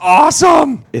what? That's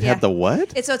awesome. It had the what?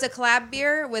 So it's a collab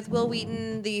beer with Will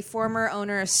Wheaton, the former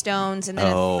owner of Stones, and then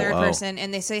a third person.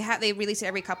 And they release it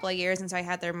every couple of years, and so I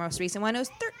had their most recent one. It was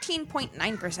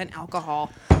 13.9%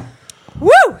 alcohol.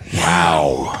 Woo!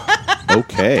 Wow.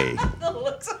 Okay. The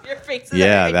looks on your face.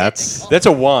 Yeah, that's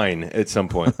a wine at some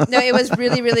point. No, it was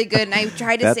really, really good, and I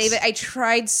tried to That's- save it. I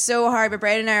tried so hard, but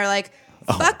Brandon and I are like,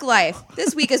 fuck life.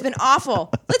 This week has been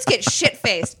awful. Let's get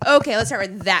shit-faced. Okay, let's start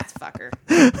with that fucker.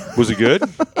 Was it good?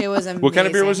 It was amazing. What kind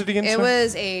of beer was it again, It sorry?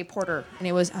 was a porter, and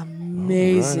it was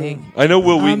amazing. I know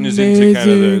Will Wheaton is into kind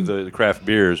of the craft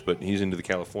beers, but he's into the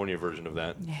California version of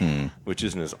that, which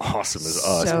isn't as awesome as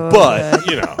us. So But,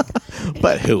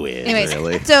 But who is Anyways,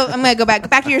 really? so I'm going to go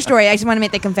back to your story. I just want to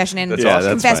make the confession and That's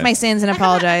awesome. confess fine. my sins and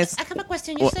apologize. I have a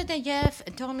question. You said that Jeff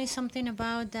told me something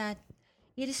about that.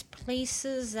 It is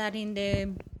places that in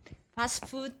the fast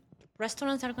food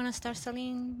restaurants are going to start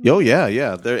selling. Oh yeah.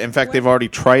 In fact, they've already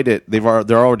tried it. They're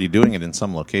already doing it in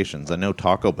some locations. I know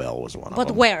Taco Bell was one of them.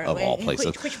 But where? Of all In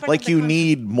places. which part Like of the you country?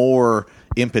 need more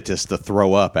impetus to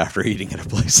throw up after eating at a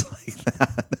place like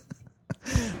that.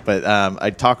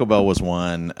 But Taco Bell was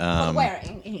one. Where?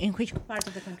 In which part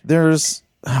of the country? There's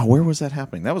where was that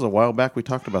happening? That was a while back. We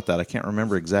talked about that. I can't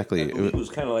remember exactly. It was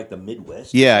kind of like the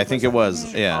Midwest. Yeah, I think it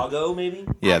was. Yeah, Chicago, maybe?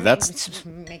 yeah. That's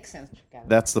Makes sense. Chicago.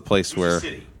 That's the place where,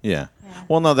 city. yeah.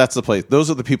 Well, no, that's the place.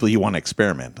 Those are the people you want to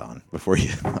experiment on before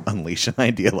you unleash an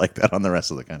idea like that on the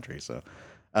rest of the country.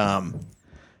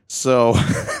 So,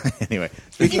 anyway,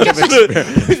 speaking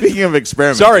of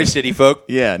experiments, sorry, city folk.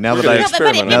 Yeah, now that gonna I've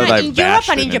experiment now on that in I've Europe bashed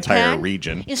and an in entire Japan,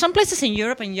 region. in some places in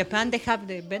Europe and Japan, they have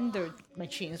the vendor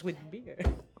machines with beer.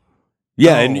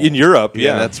 Yeah, in Europe,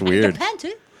 Yeah, yeah. that's In weird. Japan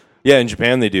too. Yeah, in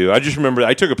Japan they do. I just remember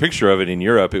I took a picture of it in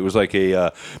Europe. It was like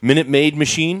a Minute Maid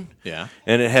machine. Yeah.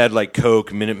 And it had like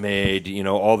Coke, Minute Maid,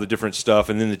 all the different stuff.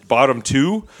 And then the bottom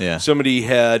two, Yeah. somebody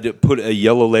had put a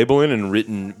yellow label in and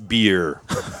written beer.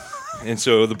 And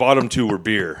so the bottom two were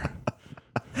beer.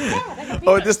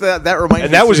 Oh, just that reminds me.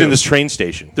 And that was too. in this train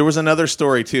station. There was another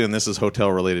story too, and this is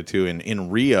hotel related too. In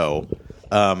Rio,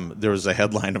 there was a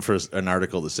headline for an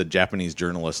article that said Japanese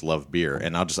journalists love beer,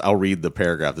 and I'll read the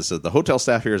paragraph that says the hotel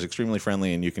staff here is extremely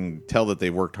friendly, and you can tell that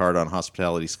they've worked hard on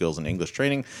hospitality skills and English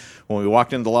training. When we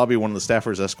walked into the lobby, one of the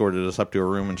staffers escorted us up to a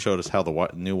room and showed us how the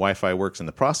new Wi-Fi works. In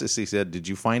the process, he said, "Did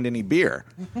you find any beer?"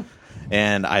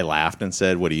 And I laughed and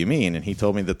said, "What do you mean?" And he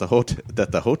told me that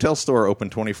the hotel store, open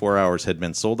 24 hours, had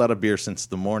been sold out of beer since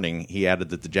the morning. He added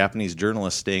that the Japanese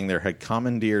journalist staying there had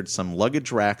commandeered some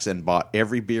luggage racks and bought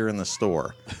every beer in the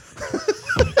store.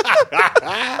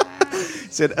 He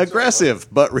said, aggressive,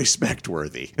 but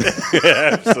respect-worthy.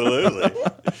 Absolutely.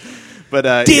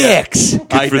 But dicks.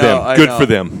 Yeah, Good for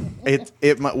them.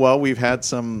 Well, we've had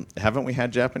some. Haven't we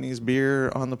had Japanese beer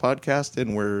on the podcast?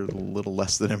 And we're a little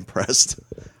less than impressed.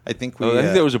 I think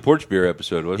that was a porch beer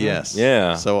episode, wasn't yes. it?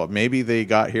 Yeah. So maybe they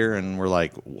got here and were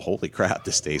like, "Holy crap,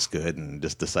 this tastes good," and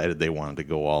just decided they wanted to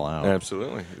go all out.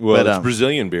 Absolutely. Well, it's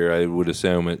Brazilian beer, I would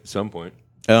assume, at some point.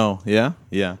 Oh yeah.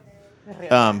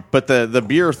 But the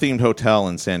beer themed hotel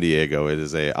in San Diego,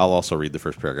 I'll also read the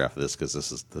first paragraph of this because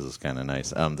this is kind of nice.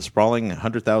 The sprawling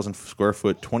 100,000 square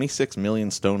foot, 26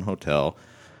 million stone hotel,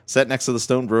 set next to the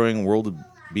Stone Brewing, World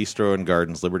Bistro and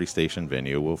Gardens Liberty Station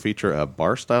venue, will feature a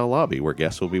bar style lobby where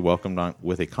guests will be welcomed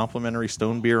with a complimentary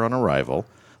stone beer on arrival.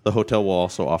 The hotel will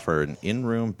also offer an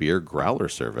in-room beer growler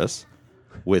service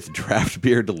with draft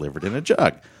beer delivered in a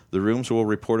jug. The rooms will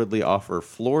reportedly offer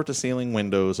floor-to-ceiling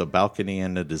windows, a balcony,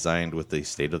 and a designed with the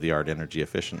state-of-the-art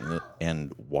energy-efficient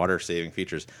and water-saving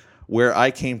features. Where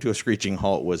I came to a screeching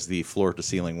halt was the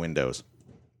floor-to-ceiling windows.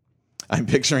 I'm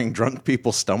picturing drunk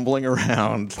people stumbling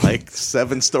around like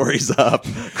 7 stories up,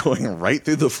 going right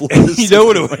through the floor. You know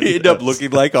what it would end up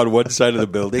looking like on one side of the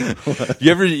building?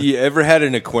 You ever had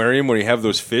an aquarium where you have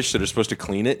those fish that are supposed to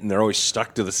clean it, and they're always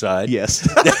stuck to the side? Yes.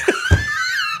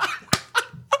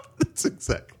 That's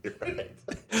exactly right.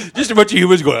 Just a bunch of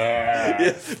humans going,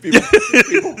 Yeah,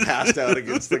 people passed out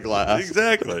against the glass.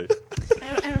 Exactly.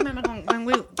 I remember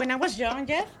when I was young,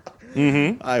 Jeff.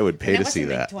 I would pay When I to was see in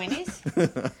that. my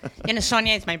 20s.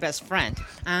 Sonia is my best friend,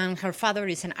 and her father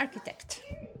is an architect.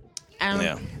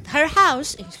 Yeah. Her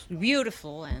house is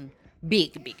beautiful and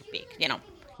big.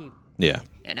 Yeah.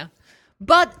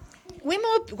 But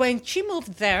when she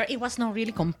moved there, it was not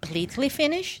really completely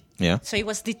finished. Yeah. So it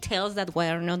was details that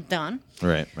were not done.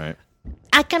 Right.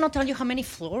 I cannot tell you how many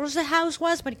floors the house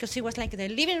was, but because it was like the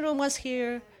living room was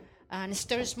here, and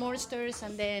more stairs,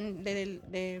 and then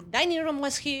the dining room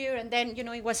was here, and then,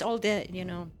 it was all the,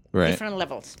 Right. different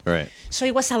levels. Right. So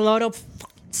it was a lot of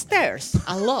stairs,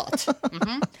 a lot.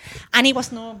 And it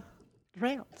was no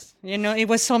rails. It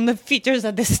was some of the features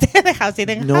that the house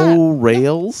didn't have. No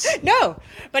rails? No,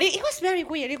 but it was very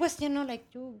weird. It was, like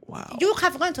Wow. you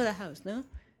have gone to the house, no?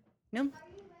 No?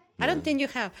 I don't think you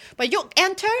have. But you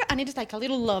enter, and it is like a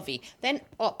little lobby. Then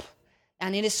up,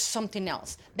 and it is something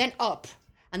else. Then up,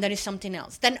 and then it's something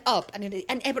else. Then up, and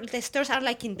the stairs are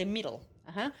like in the middle.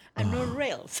 And no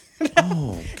rails.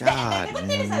 Oh, God. The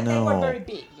thing is that they No. were very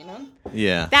big,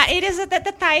 Yeah. That it is at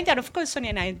the time that, of course,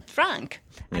 Sonia and I drank.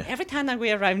 And every time that we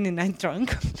arrived in night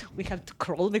drunk, we had to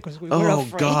crawl because we were Oh,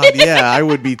 afraid. God. Yeah, I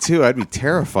would be too. I'd be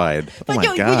terrified. Oh, But my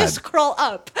you God. just crawl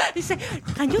up. You say,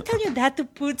 can you tell your dad to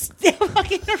put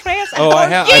fucking rails? And Oh, for I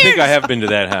think I years- have been to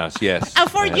that house, yes.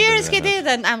 And for I have been years to he that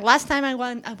house. did. And last time I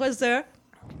was there,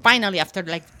 finally, after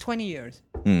like 20 years,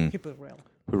 he put rail.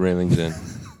 Put railings in.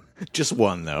 Just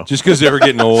one, though. Just because they were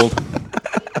getting old.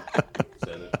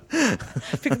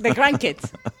 The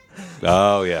grandkids.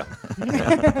 Oh, yeah.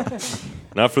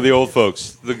 Not for the old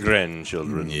folks, the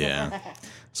grandchildren. Yeah.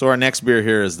 So our next beer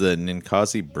here is the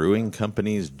Ninkasi Brewing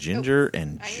Company's Ginger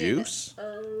and Juice.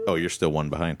 Oh, you're still one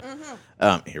behind.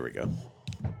 Here we go.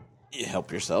 You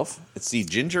help yourself. It's the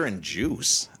Ginger and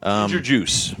Juice. Ginger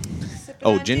juice.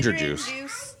 Oh, ginger juice.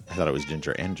 Juice. I thought it was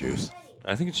ginger and juice.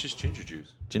 I think it's just ginger juice.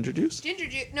 Ginger juice? Ginger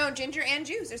juice. No, ginger and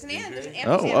juice. There's an and. There's an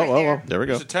Oh, ampersand right there. There we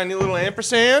go. There's a tiny little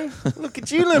ampersand. Look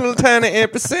at you, little tiny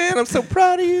ampersand. I'm so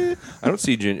proud of you. I don't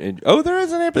see ginger. Oh, there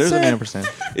is an ampersand. There's an ampersand.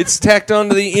 It's tacked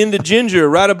onto the end of ginger,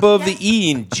 right above the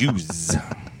E in juice.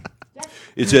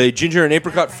 It's a ginger and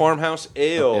apricot farmhouse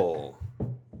ale.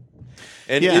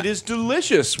 And Yeah. it is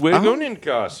delicious. Way to go,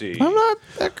 Ninkasi. I'm not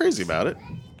that crazy about it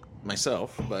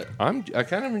myself, but I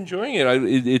kind of enjoying it.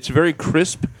 It's very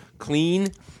crisp, clean.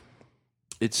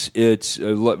 It's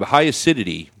high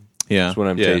acidity. yeah, That's what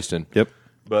I'm tasting. Yep.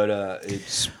 But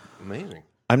it's amazing.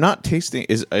 I'm not tasting.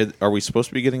 Are we supposed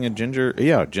to be getting a ginger?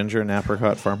 Yeah, ginger and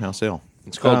apricot farmhouse ale.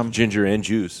 It's called ginger and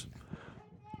juice.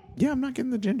 Yeah, I'm not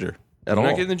getting the ginger at I'm all.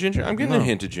 not getting the ginger. I'm getting a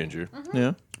hint of ginger.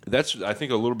 Yeah. That's, I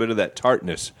think, a little bit of that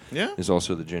tartness Yeah. is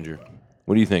also the ginger.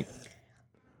 What do you think?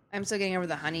 I'm still getting over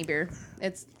the honey beer.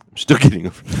 It's Still getting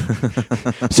over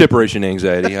separation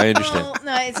anxiety. I understand. well,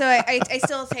 no. So I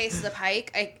still taste the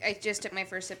pike. I just took my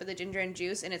first sip of the ginger and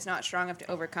juice, and it's not strong enough to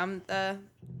overcome the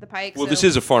pike. Well, so, this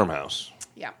is a farmhouse.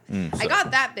 yeah. I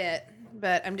got that bit,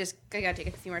 but I gotta take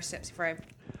a few more sips before I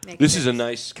make. This it. is a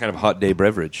nice kind of hot day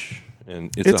beverage, and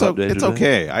it's a hot day. It's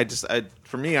today. okay.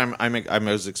 For me, I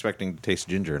was expecting to taste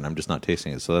ginger, and I'm just not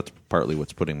tasting it. So that's partly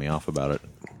what's putting me off about it.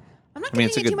 I'm not I mean, getting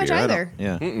it's a it good too much beer. either.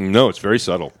 Yeah, No, it's very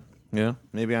subtle. yeah.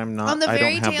 Maybe I'm not. On the I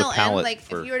very don't have tail the palate end, like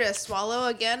for. if you were to swallow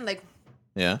again,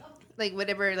 Yeah, like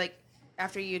whatever, like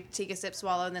after you take a sip,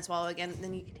 swallow, and then swallow again,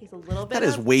 then you can taste a little bit. that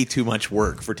is of, way too much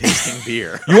work for tasting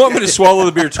beer. You want me to swallow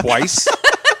the beer twice?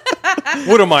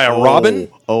 What am I, a robin?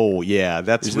 Oh yeah,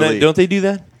 that's Isn't really. that, don't they do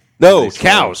that? No, They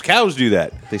swallow. cows. Cows do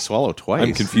that. they swallow twice?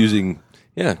 I'm confusing.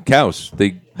 Yeah, cows.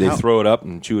 They throw it up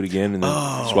and chew it again and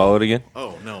then swallow it again.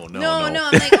 Oh no. no. I'm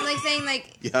like saying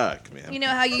like. Yuck, man. You know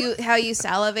how you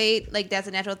salivate, like that's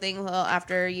a natural thing. Well,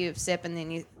 after you sip and then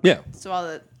you Yeah.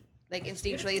 swallow, like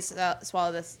instinctually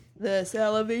swallow the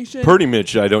salivation. Pretty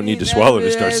much, I don't need to swallow to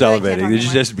start I can't salivating. talk There just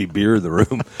anymore. has to be beer in the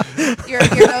room. Your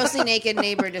mostly naked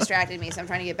neighbor distracted me, so I'm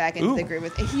trying to get back into the groove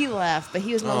with. He left, but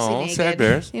he was mostly Aw, naked. sad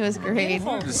bears. He was great.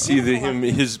 To see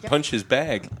his punch his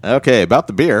bag. Okay, about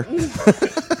the beer.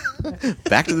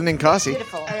 Back to the Ninkasi.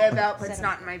 I about put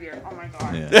snot in my beer. Oh my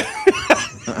god.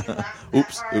 Yeah.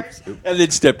 Oops. And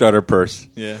then stepped on her purse.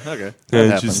 Yeah. Okay.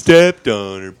 And she stepped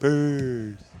on her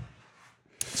purse.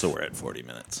 So we're at 40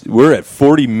 minutes. We're at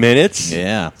 40 minutes.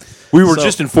 Yeah. We were So-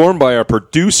 just informed by our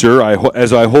producer,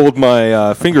 as I hold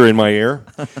my finger in my ear,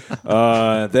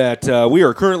 that we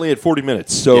are currently at 40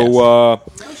 minutes. So Oh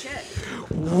shit.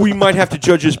 we might have to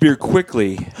judge this beer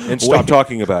quickly and stop Wait.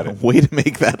 talking about it. Way to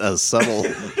make that a subtle.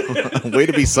 Way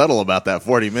to be subtle about that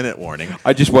 40-minute warning.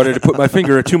 I just wanted to put my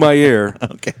finger to my ear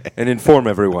Okay. and inform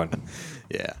everyone.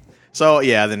 Yeah. So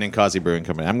yeah, the Ninkasi Brewing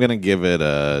Company. I'm gonna give it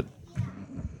a.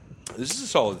 This is a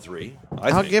solid 3.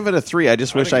 I'll give it a 3. I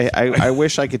just wish think I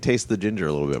wish I could taste the ginger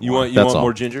a little bit more. You want That's want all.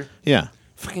 more ginger? Yeah.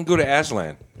 Fucking go to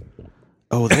Aslan.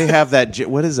 Oh, they have that.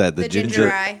 What is that? The ginger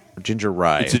rye. Ginger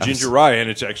rye. It's a ginger rye, and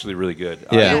it's actually really good.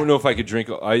 Yeah. I don't know if I could drink.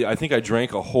 I think I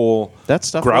drank a whole That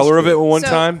stuff growler was of it good. one So-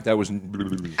 time. That was.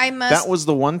 I must. That was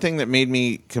the one thing that made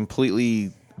me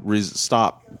completely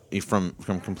stop from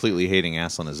completely hating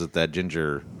Aslan. Is that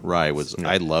ginger rye was?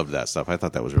 I loved that stuff. I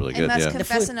thought that was really I good. must Yeah.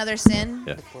 confess another sin.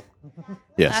 Yeah.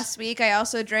 Yes. Last week, I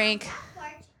also drank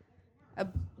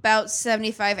about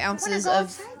 75 ounces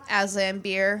of Aslan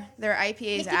beer. Their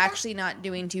IPA is actually not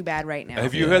doing too bad right now.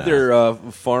 Have you had their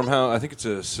farmhouse? I think it's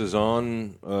a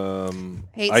Saison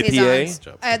Hate IPA.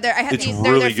 Saisons. I had It's they're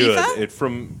really their good.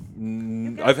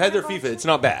 FIFA? I've had their FIFA. It's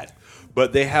not bad,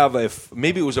 but they have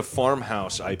maybe it was a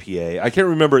farmhouse IPA. I can't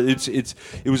remember. It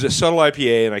was a subtle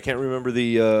IPA, and I can't remember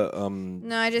the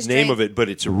No, I just name drank, of it. But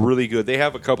it's really good. They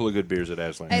have a couple of good beers at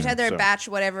Aslan. I just had their So- batch,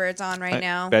 whatever it's on right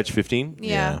now. Batch 15,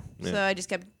 Yeah. Yeah. So I just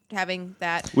kept having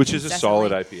that. which is a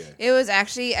solid incessantly. IPA. It was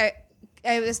actually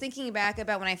I was thinking back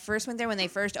about when I first went there when they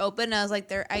first opened. I was like,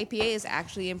 their IPA is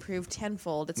actually improved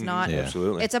tenfold. It's not. Yeah.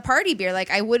 Absolutely. It's a party beer.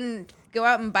 Like I wouldn't go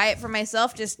out and buy it for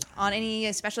myself just on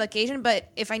any special occasion. But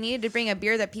if I needed to bring a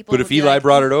beer that people, But would if be Eli like,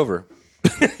 brought it over,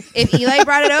 if Eli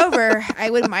brought it over, I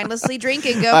would mindlessly drink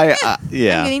and go.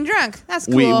 Yeah. I'm getting drunk. That's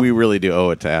cool. We really do owe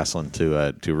it to Aslan to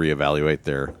reevaluate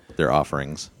their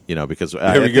offerings. You know, because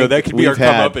there we go. That could be our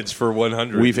comeuppance for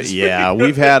 100.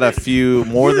 We've had a few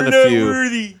more than a You're few. not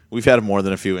worthy. We've had more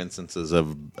than a few instances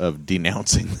of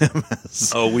denouncing them.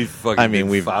 As, Oh, we've fucking I mean, been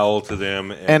we've- foul to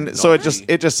them, and so naughty.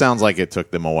 it just sounds like it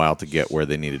took them a while to get where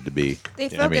they needed to be. They I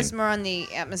focus mean, more on the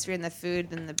atmosphere and the food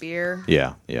than the beer.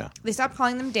 Yeah. They stopped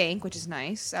calling them dank, which is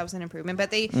nice. That was an improvement.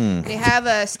 But they Hmm. they have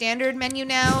a standard menu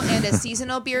now and a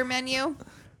seasonal beer menu.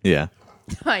 Yeah.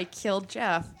 I killed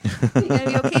Jeff. You gonna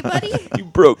be okay, buddy? You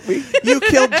broke me. You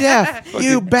killed Jeff.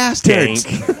 You bastards.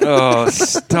 Oh,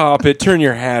 stop it. Turn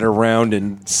your hat around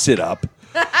and sit up.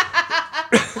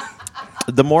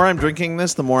 The more I'm drinking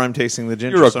this, the more I'm tasting the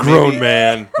ginger. You're a So grown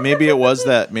man. Maybe it was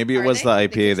that. Maybe it Are was they? the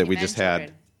IPA Because that you we just had,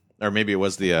 mentioned or maybe it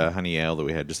was the honey ale that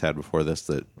we had just had before this.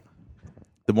 That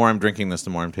the more I'm drinking this,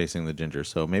 the more I'm tasting the ginger.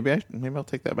 So maybe I'll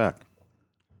take that back.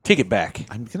 Take it back.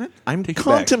 I'm Take it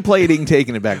contemplating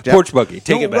taking it back. Jeff. Porch buggy, take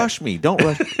Don't it back. rush me. Don't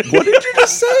rush. What did you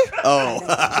just say? Oh,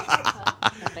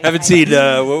 Haven't seen,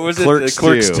 what was it?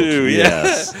 Clerks 2. 2. Yeah.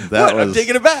 Yes. That I'm was-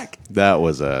 taking it back.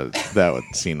 that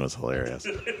scene was hilarious.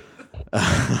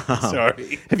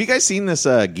 Sorry. Have you guys seen this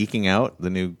Geeking Out, the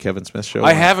new Kevin Smith show?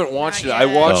 I haven't watched it. Not I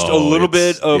yet. watched a Oh, little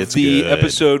it's- bit of it's the good.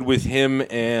 episode with him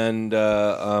and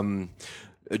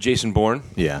Jason Bourne.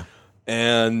 Yeah.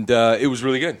 And it was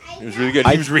really good. It was really good.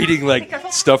 He was reading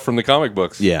like stuff from the comic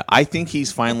books. Yeah, I think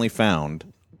he's finally found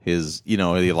his.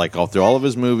 Like all through all of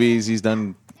his movies, he's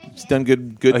done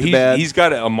good to bad. He's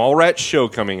got a Mallrats show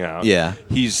coming out. Yeah.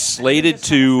 He's slated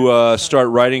to start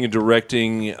writing and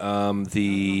directing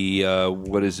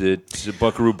what is it,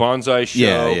 Buckaroo Banzai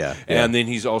show. Yeah. And then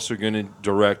he's also going to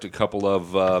direct a couple of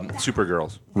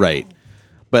Supergirls. Right.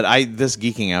 But this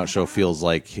Geeking Out show feels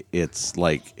like it's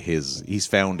like he's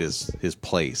found his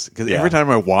place. Because every time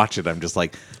I watch it, I'm just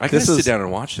like, I can sit down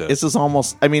and watch this. This is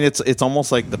almost. I mean, it's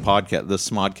almost like the podcast, the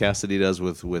Smodcast that he does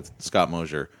with Scott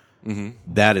Mosier. Mm-hmm.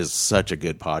 That is such a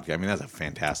good podcast. I mean, that's a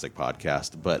fantastic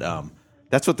podcast. But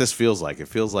that's what this feels like. It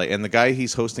feels like, and the guy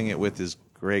he's hosting it with is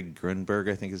Greg Grunberg,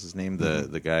 I think is his name.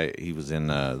 The guy, he was in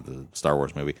the Star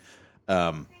Wars movie.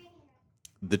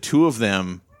 The two of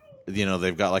them.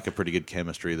 They've got like a pretty good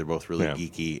chemistry. They're both really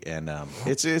geeky, and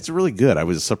it's really good. I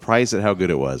was surprised at how good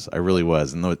it was. I really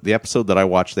was. And the episode that I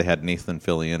watched, they had Nathan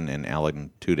Fillion and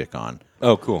Alan Tudyk on.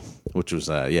 Oh, cool! Which was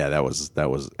that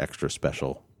was extra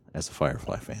special as a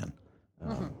Firefly fan.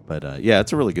 But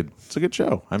it's a good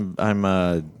show.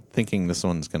 I'm thinking this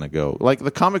one's gonna go like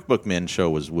the Comic Book Men show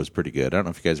was pretty good. I don't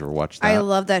know if you guys ever watched that. I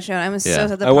love that show. I'm so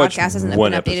sad the I watched podcast hasn't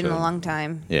one been updated in episode. a long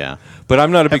time. Yeah, but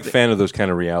I'm not a big fan of those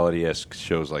kind of reality-esque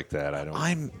shows like that.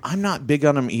 I'm not big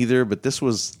on them either. But this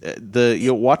was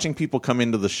watching people come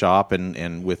into the shop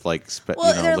and with like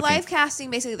they're live casting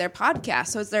basically their podcast.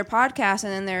 So it's their podcast,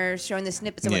 and then they're showing the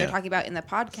snippets of what they're talking about in the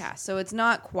podcast. So it's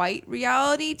not quite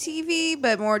reality TV,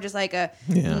 but more just like a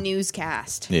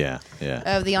newscast. Yeah.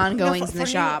 Of the ongoings in the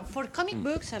shop. For comic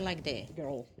books, I like the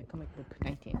comic book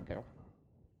 19 girl.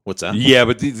 What's that? Yeah,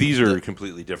 but these are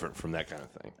completely different from that kind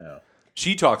of thing. Oh.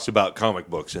 She talks about comic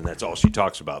books, and that's all she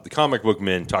talks about. The comic book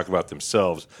men talk about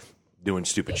themselves doing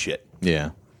stupid shit.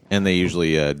 Yeah. And they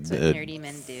usually, That's what nerdy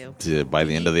men do. By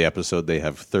the end of the episode, they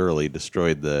have thoroughly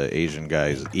destroyed the Asian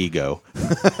guy's ego.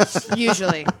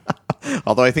 Usually.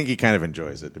 Although I think he kind of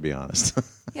enjoys it, to be honest.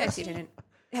 Yes, you didn't.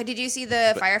 Did you see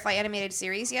the Firefly animated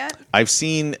series yet? I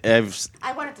wanted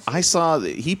to see I saw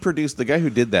he produced, the guy who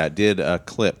did that did a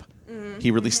clip. Mm-hmm.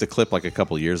 He released a clip like a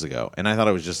couple years ago, and I thought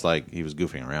it was just like he was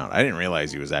goofing around. I didn't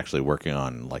realize he was actually working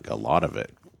on like a lot of it.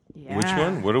 Yeah. Which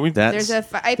one? What are we?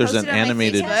 I posted it on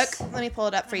animated my Facebook. Let me pull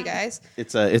it up for you guys.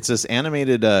 It's this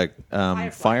animated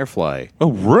Firefly.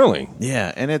 Oh, really?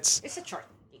 Yeah, and it's a chart.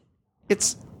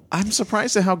 I'm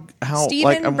surprised at how Stephen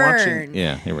like I'm Byrne. watching.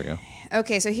 Yeah, here we go.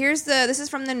 Okay, so this is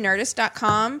from the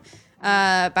Nerdist.com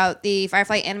about the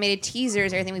Firefly animated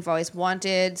teasers, everything we've always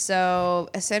wanted. So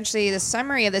essentially the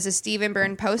summary of this is Stephen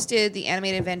Byrne posted the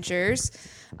animated adventures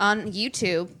on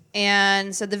YouTube.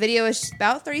 And so the video is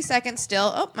about 30 seconds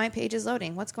still. Oh, my page is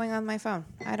loading. What's going on with my phone?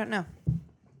 I don't know.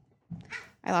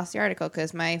 I lost the article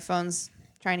because my phone's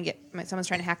someone's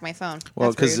trying to hack my phone.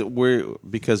 Well,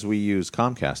 because we use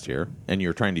Comcast here, and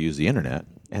you're trying to use the internet,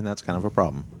 and that's kind of a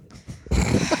problem.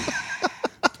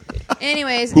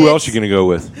 Anyways, who else are you going to go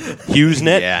with?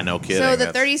 HughesNet? Yeah, no kidding. So the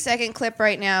 30-second clip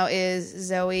right now is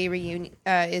Zoe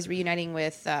is reuniting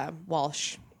with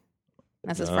Walsh.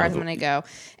 That's as far as I'm going to go.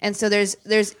 And so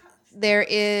there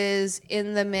is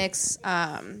in the mix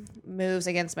moves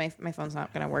against my phone's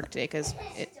not going to work today because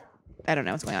I don't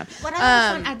know what's going on. What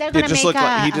are they going to make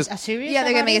a series? Yeah,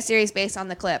 they're going to make a series based on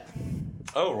the clip.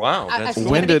 Oh, wow.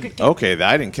 Okay,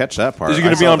 I didn't catch that part. Is it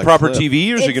going to be on proper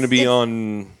TV or is it going to be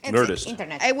on Nerdist?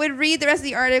 Internet. I would read the rest of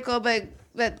the article, but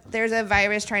there's a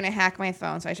virus trying to hack my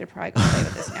phone, so I should probably go play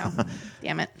with this now.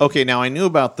 Damn it. Okay, now I knew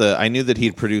that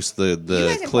he'd produced the you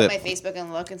guys can clip pull my Facebook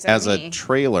and look and as a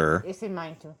trailer. It's in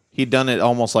mine too. He'd done it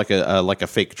almost like a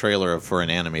fake trailer for an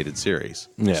animated series.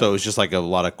 Yeah. So it was just like a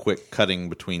lot of quick cutting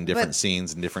between different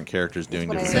scenes and different characters doing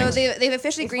different So things. they've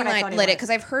officially greenlit it because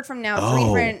I've heard from now 3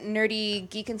 different nerdy,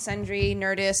 Geek and Sundry,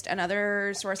 Nerdist, and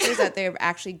other sources that they're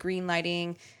actually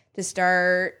greenlighting to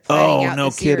start putting out the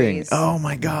series. Oh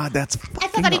my God, that's I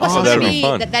thought that it was awesome. going to That'd be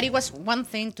fun. be that it was one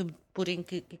thing to put in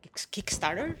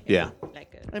Kickstarter. Yeah.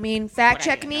 I mean, fact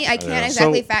check me. I can't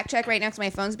exactly fact check right now because my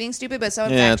phone's being stupid, but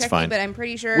someone fact check me. But I'm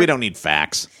pretty sure we don't need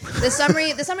facts. The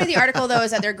summary of the article though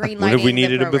is that they're greenlighting. What if we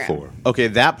needed the it program. before? Okay,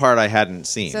 that part I hadn't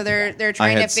seen. So they're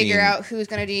trying to figure out who's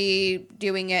going to be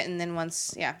doing it, and then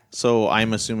So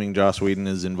I'm assuming Joss Whedon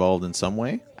is involved in some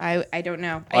way. I don't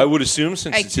know. I would assume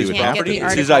since it's his property,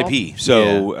 it's his IP,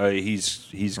 so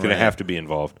he's going to have to be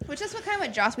involved. Which is what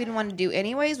Joss Whedon wanted to do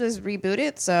anyways, was reboot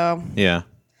it. So yeah,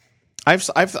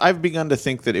 I've begun to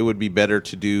think that it would be better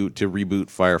to reboot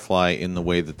Firefly in the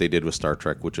way that they did with Star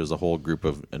Trek, which was a whole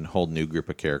new group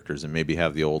of characters, and maybe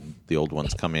have the old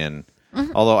ones come in.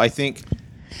 Mm-hmm. Although I think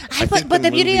But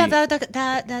the beauty of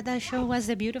that show was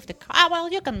the beauty of the. Well,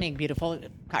 you can make beautiful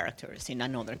characters in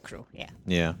another crew.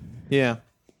 Yeah. Yeah.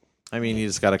 I mean, you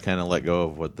just got to kind of let go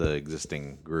of what the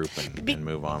existing group and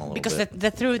move on a little Because bit.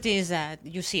 the truth is that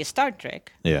you see Star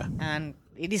Trek. Yeah. And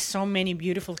it is so many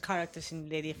beautiful characters in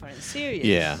the different series.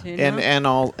 Yeah, you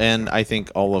know? and I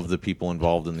think all of the people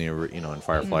involved in in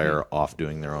Firefly are off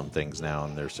doing their own things now,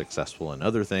 and they're successful in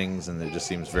other things, and it just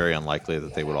seems very unlikely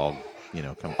that they would all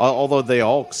come. Although they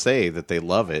all say that they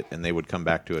love it and they would come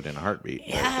back to it in a heartbeat.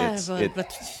 Yeah,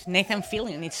 but Nathan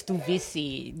Fillion is too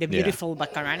busy. The beautiful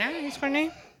Baccarana is her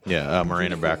name. Yeah,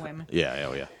 Marina Beautiful Back. women.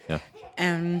 Yeah.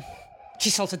 And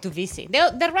she's also too busy.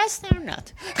 The rest are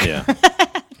not. Yeah.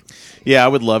 Yeah, I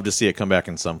would love to see it come back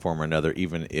in some form or another,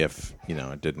 even if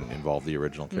it didn't involve the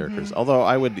original characters. Although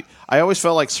I always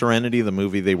felt like Serenity, the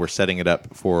movie, they were setting it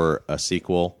up for a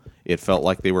sequel. It felt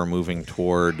like they were moving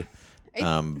toward,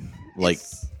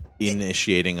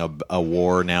 initiating a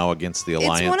war now against the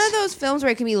Alliance. It's one of those films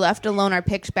where it can be left alone or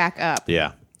picked back up.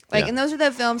 Yeah, and those are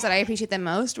the films that I appreciate the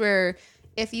most, where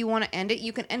if you want to end it,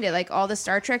 you can end it. Like all the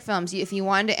Star Trek films, if you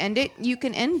wanted to end it, you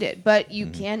can end it, but you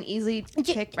can easily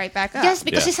pick right back up. Yes,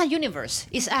 because it's a universe.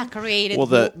 It's a created.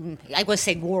 I would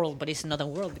say world, but it's not a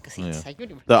world because it's a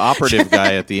universe. The operative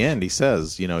guy at the end, he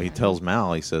says, he tells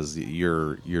Mal, he says,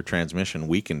 your transmission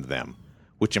weakened them,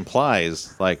 which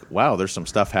implies wow, there's some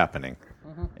stuff happening.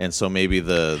 And so maybe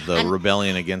the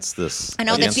rebellion against this. I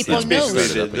know that people It's knows.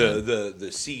 basically the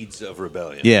seeds of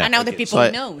rebellion. Yeah, And now the people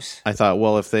knows. I thought,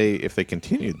 well, if they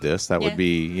continued this, that would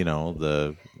be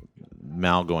the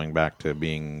Mal going back to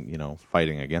being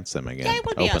fighting against them again. Yeah, it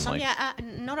would be awesome. openly. Yeah,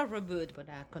 not a reboot, but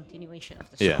a continuation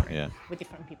of the story. Yeah. With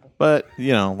different people. But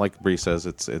like Bree says,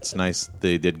 it's nice.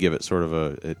 They did give it sort of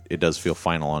it does feel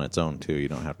final on its own too. You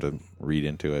don't have to read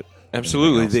into it.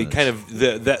 Absolutely. They kind of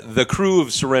the crew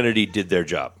of Serenity did their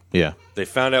job. Yeah. They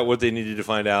found out what they needed to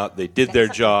find out. They did their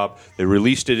job. They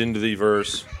released it into the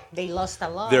verse. They lost a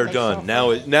lot. They're done.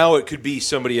 Now it could be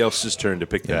somebody else's turn to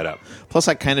pick that up. Plus,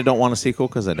 I kind of don't want a sequel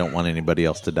because I don't want anybody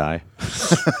else to die.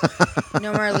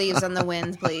 No more leaves on the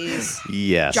wind, please.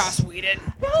 Yes. Joss Whedon.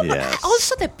 No, Yes. but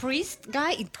also the priest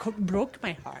guy, it broke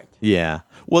my heart. Yeah.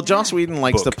 Well, Joss Whedon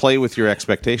likes Book. to play with your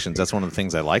expectations. That's one of the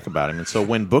things I like about him. And so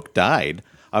when Book died,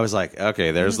 I was like,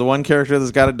 okay, there's the one character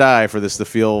that's got to die for this to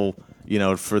feel,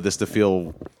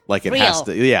 like it Real. has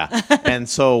to. Yeah. And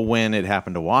so when it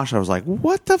happened to Wash, I was like,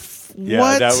 what the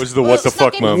what? That was the what the it's not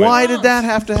fuck getting moment. Why did that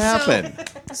have to happen?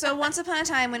 So once upon a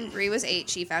time, when Brie was 8,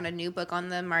 she found a new book on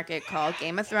the market called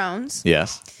Game of Thrones.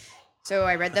 Yes. So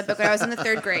I read that book when I was in the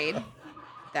 3rd grade.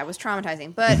 That was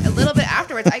traumatizing. But a little bit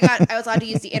afterwards, I was allowed to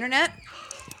use the internet,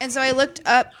 and so I looked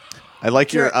up. I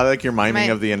like your miming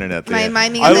of the internet. My there.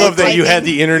 miming. I of the love that you had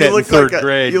the internet in look 3rd like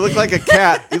grade. You look like a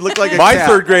cat. You look like a My cat.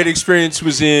 3rd grade experience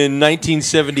was in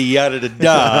 1970. Yada da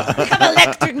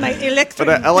da. My electric.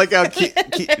 But I like how I'm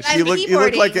you look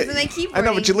like keyboarding, and I keep I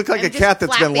know, but you look like I'm a just cat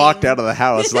that's been flapping. locked out of the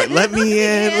house. Like, let me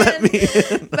in, let me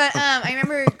in. But I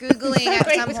remember Googling at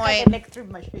some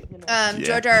point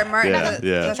George R. R. Martin.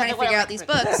 Yeah, I was trying to figure out these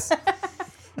books,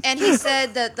 and he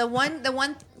said that the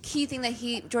one key thing that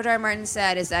George R. R. Martin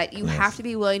said is that you have to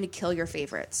be willing to kill your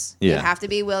favorites. Yeah. You have to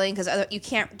be willing, because you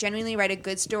can't genuinely write a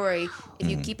good story if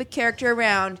you keep a character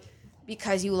around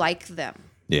because you like them.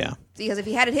 Yeah. Because if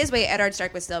he had it his way, Eddard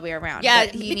Stark would still be around. Yeah,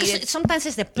 But he because needed. sometimes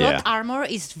it's the plot Yeah. armor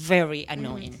is very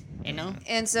annoying, you know?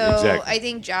 And so Exactly. I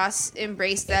think Joss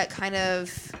embraced that kind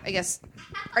of, I guess,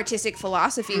 artistic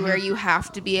philosophy where you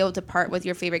have to be able to part with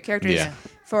your favorite characters Yeah.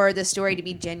 for the story to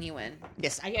be genuine.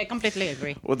 Yes, I completely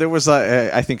agree. Well, there was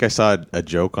I think I saw a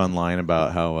joke online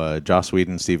about how Joss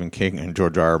Whedon, Stephen King, and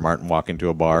George R. R. Martin walk into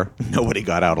a bar. Nobody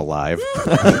got out alive.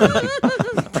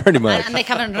 Pretty much. And they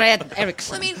haven't read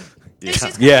Erickson. I mean, it's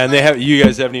just Yeah, and you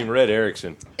guys haven't even read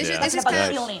Erickson. it's Yeah. just About kind of,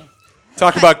 feeling.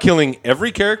 Talk about killing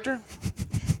every character.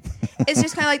 it's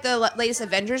just kind of like the latest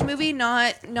Avengers movie,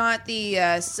 not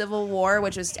the Civil War,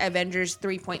 which was Avengers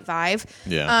 3.5.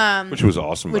 Yeah. Which was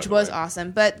awesome. Which by the was way.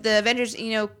 awesome. But the Avengers,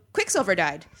 Quicksilver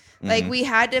died. Like, we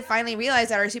had to finally realize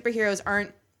that our superheroes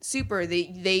aren't super.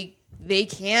 They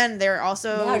can. They're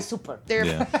also. They are super. They're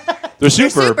Yeah. They're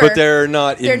super, super. but they're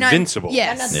not They're not- invincible. yes.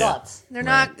 And not Yeah. gods. They're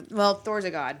not. Well, Thor's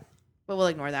a god, but we'll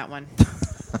ignore that one.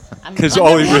 Because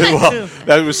Wonder Woman too.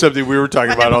 that was something we were talking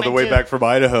Wonder about all the Woman way too. back from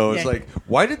Idaho. It's Yeah. like,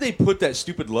 why did they put that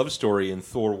stupid love story in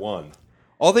Thor 1?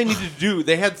 All they needed to do,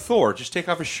 they had Thor just take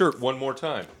off his shirt one more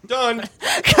time. Done.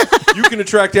 You can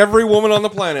attract every woman on the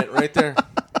planet right there.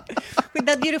 With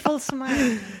that beautiful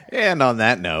smile. And on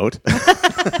that note,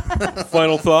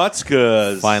 Final thoughts?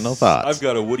 Final thoughts. I've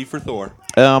got a Woody for Thor.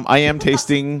 I am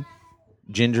tasting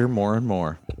ginger more and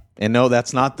more. And no,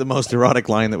 that's not the most erotic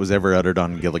line that was ever uttered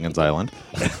on Gilligan's Island.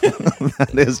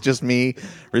 That is just me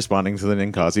responding to the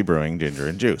Ninkasi Brewing Ginger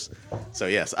and Juice. So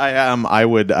yes, I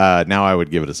would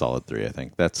give it a solid 3. I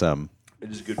think that's It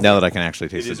is good. now that I can actually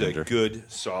taste It is the a ginger.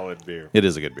 good, solid beer. It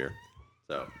is a good beer.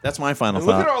 So that's my final And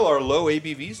look thought. at all our low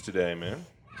ABVs today, man.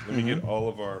 Let me get all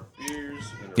of our beers.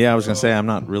 Yeah, I was gonna say I'm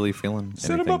not really feeling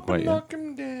Set 'em anything up quite and yet. knock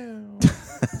 'em down.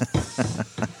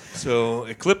 So,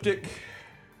 Ecliptic,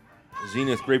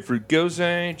 Zenith Grapefruit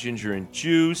Gose, Ginger and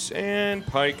Juice, and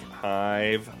Pike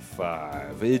Hive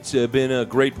 5. It's been a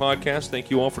great podcast.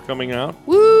 Thank you all for coming out.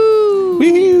 Woo!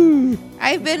 Woo-hoo!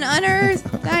 I've been unearthed.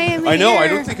 I am I know. I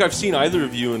here. don't think I've seen either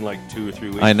of you in like 2 or 3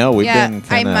 weeks. I know we've Yeah, been.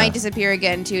 I Kinda, might disappear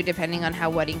again too, depending on how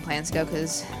wedding plans go.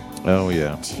 Because Oh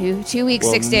yeah. 2 weeks,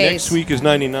 Well, 6 days. next week is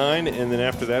 99, and then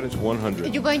after that it's 100. Are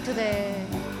you going to the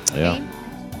Yeah. game?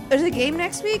 There's a game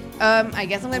next week. I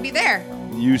guess I'm gonna be there.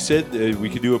 You said we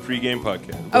could do a pregame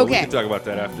podcast. Well, we Okay. can talk about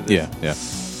that after this. Yeah.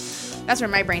 That's where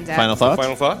my brain's at. Final thoughts.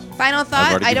 Final thoughts? Final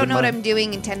thought. already I don't given know what mine. I'm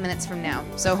doing in 10 minutes from now.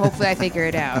 So hopefully I figure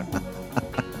it out.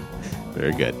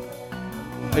 Very good.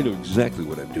 I know exactly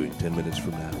what I'm doing 10 minutes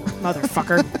from now.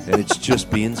 Motherfucker. And it's just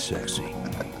being sexy.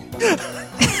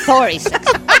 Sorry.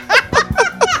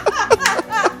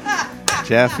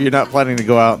 Jeff, you're not planning to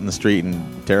go out in the street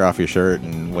and tear off your shirt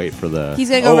and wait for the. He's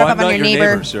gonna go rub I'm up on not your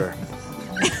neighbor. sir.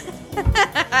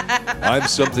 I'm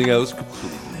something else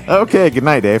completely. Okay. Good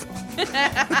night, Dave.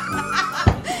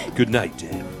 Good night,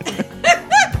 Dan.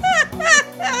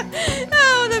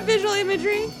 Oh, the visual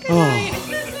imagery. Good night.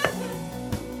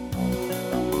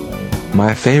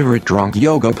 My favorite drunk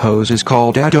yoga pose is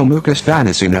called Adho Mukha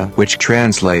Svanasana, which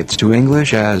translates to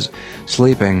English as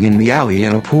sleeping in the alley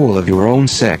in a pool of your own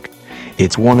sick.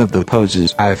 It's one of the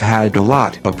poses I've had a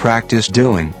lot of practice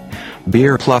doing.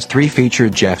 Beer Plus 3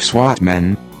 featured Jeff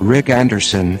Swatman, Rick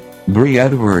Anderson, Bree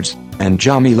Edwards, and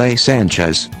Jamile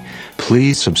Sanchez.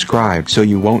 Please subscribe so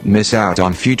you won't miss out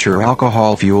on future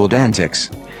alcohol-fueled antics.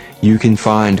 You can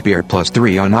find Beer Plus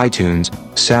 3 on iTunes,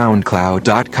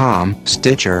 SoundCloud.com,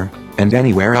 Stitcher, and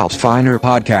anywhere else finer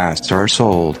podcasts are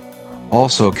sold.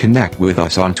 Also connect with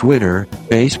us on Twitter,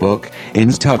 Facebook,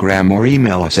 Instagram, or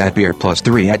email us at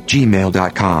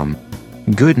beerplus3@gmail.com.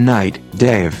 Good night,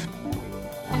 Dave.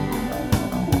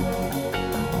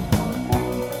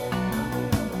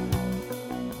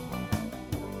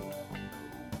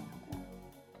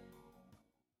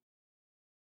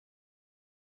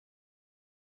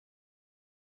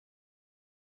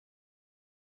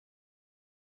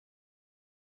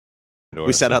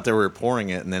 We sat out there, we were pouring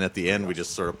it, and then at the end, we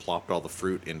just sort of plopped all the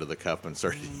fruit into the cup and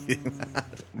started eating that.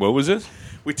 What was it?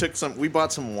 We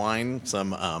bought some wine,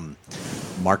 some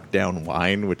marked down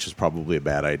wine, which is probably a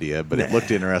bad idea, but it looked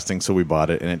interesting, so we bought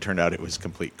it, and it turned out it was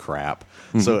complete crap.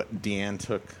 So Deanne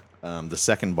took the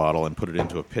second bottle and put it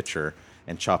into a pitcher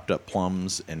and chopped up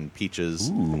plums and peaches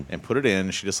and put it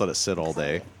in. She just let it sit all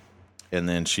day, and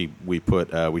then we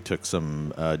took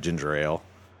some ginger ale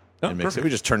and mixed it. perfect. We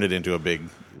just turned it into a big.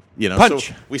 Punch.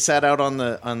 So we sat out in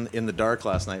the dark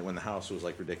last night when the house was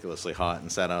like ridiculously hot,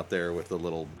 and sat out there with the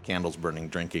little candles burning,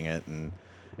 drinking it and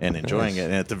enjoying it.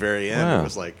 And at the very end, Wow. it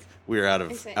was like we were out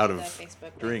of sent you the Facebook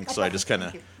link. drinks, so I just kind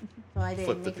of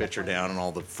flipped the pitcher down, and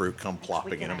all the fruit come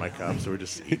plopping into my cup. So we're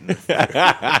just eating it.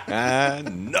 Nice.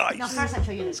 No, first I'll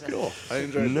show you this. Cool. I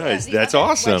enjoyed it. Nice. That's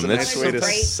awesome. That's a That's nice way to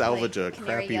Bright, salvage a like,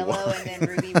 canary crappy yellow wine. and then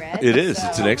ruby red. It is. So-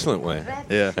 It's an excellent way.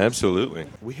 Yeah. Absolutely.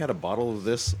 We had a bottle of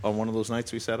this on one of those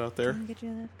nights we sat out there.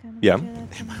 Yeah.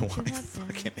 And my wife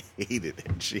fucking hated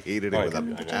it. She hated it Oh, with yeah. a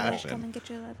Come and passion. get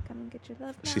your love, come and get your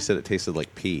love. She said it tasted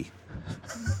like pee.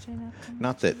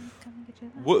 Not that.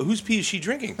 Whose pee is she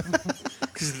drinking?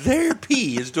 Because their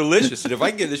pee is delicious, and if I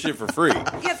can get this shit for free,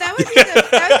 Yeah, that would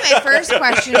be my first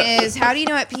question is, how do you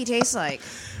know what pee tastes like?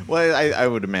 Well, I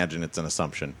would imagine it's an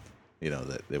assumption,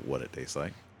 that what it tastes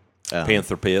like.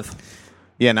 Panther pith.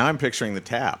 Yeah, now I'm picturing the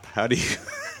tap. How do you?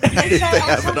 If they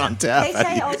have it on tap. They how do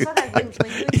say you- also that when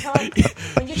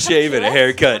you chop Shave and a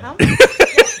chiles, haircut.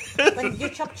 when you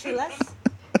chop chiles,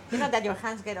 you know that your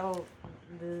hands get all,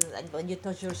 and when you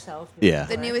touch yourself. Yeah.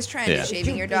 The newest trend Yeah. is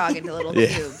shaving your dog into little Yeah.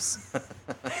 cubes. So,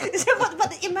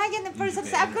 but imagine the person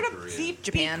say, I'm going to see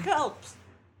Japan. pee cups.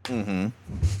 Mm-hmm.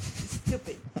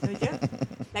 Stupid, don't you?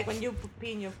 Like when you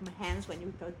pee in your hands when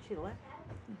you touch chile.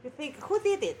 You think, who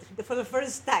did it for the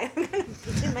first time? I'm going to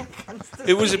pee in my hands.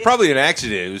 It was probably an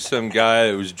accident. It was some guy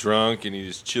that was drunk, and he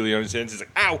just chili on his hands. He's like,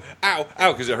 ow, ow,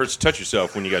 ow, because it hurts to touch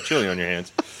yourself when you got chili on your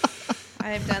hands.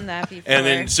 I've done that before. And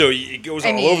then so it goes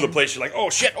all over the place. You're like, oh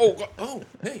shit, oh,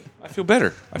 hey, I feel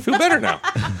better. I feel better now.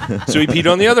 So he peed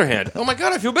on the other hand. Oh my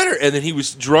god, I feel better. And then he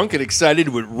was drunk and excited,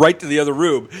 went right to the other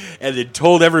room, and then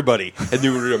told everybody, and they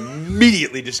were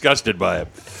immediately disgusted by it.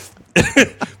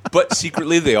 But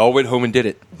secretly, they all went home and did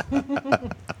it.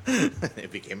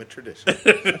 It became a tradition.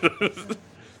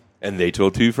 And they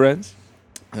told 2 friends.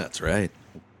 That's right.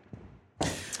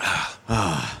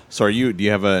 So do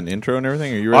you have an intro and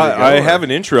everything? Are you ready to go, I have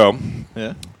an intro.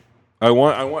 Yeah. I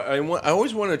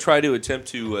always want to try to attempt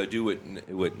to do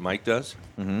what Mike does,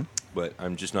 but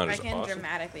I'm just not I as can awesome.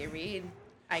 dramatically read.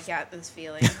 I got this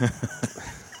feeling.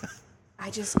 I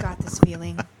just got this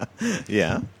feeling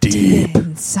Yeah. deep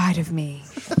inside of me.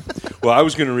 Well, I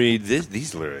was going to read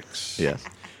these lyrics. Yes.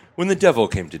 When the devil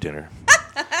came to dinner,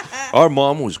 our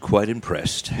mom was quite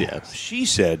impressed. Yes. She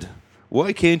said,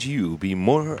 "Why can't you be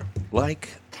more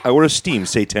like our esteemed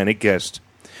satanic guest?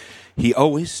 He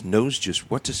always knows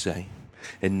just what to say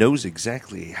and knows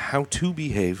exactly how to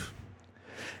behave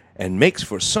and makes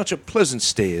for such a pleasant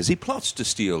stay as he plots to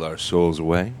steal our souls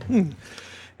away.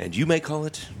 And you may call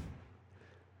it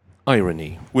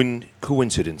irony when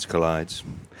coincidence collides.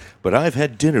 But I've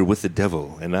had dinner with the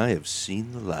devil, and I have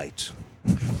seen the light.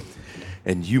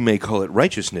 And you may call it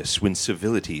righteousness when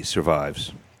civility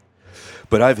survives.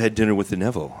 But I've had dinner with the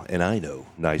devil, and I know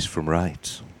nice from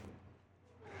right.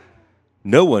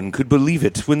 No one could believe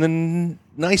it when the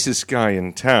nicest guy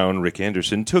in town, Rick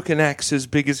Anderson, took an axe as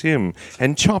big as him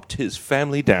and chopped his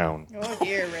family down. Oh,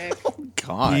 dear, Rick.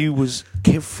 God. He was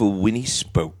careful when he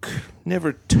spoke,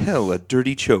 never tell a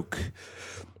dirty joke,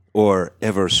 or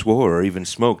ever swore or even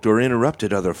smoked or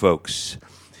interrupted other folks.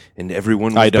 And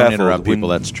everyone was I don't baffled interrupt when- people.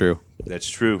 That's true. That's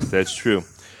true. That's true.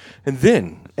 And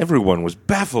then everyone was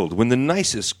baffled when the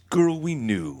nicest girl we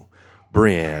knew,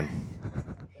 Brienne,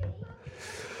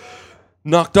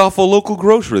 knocked off a local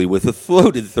grocery with a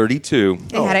floated 32.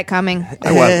 They had it coming.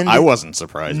 I wasn't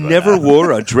surprised by Never that.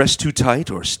 wore a dress too tight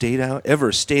or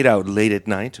ever stayed out late at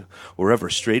night or ever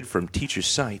strayed from teacher's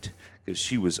sight because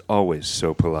she was always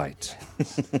so polite.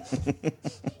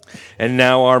 And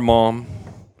now our mom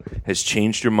has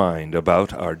changed her mind about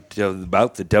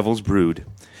the devil's brood.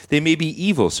 They may be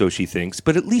evil, so she thinks,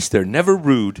 but at least they're never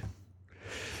rude.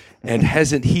 And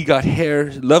hasn't he got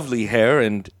lovely hair,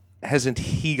 and hasn't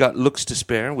he got looks to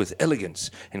spare with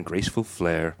elegance and graceful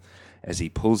flair as he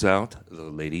pulls out the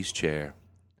lady's chair?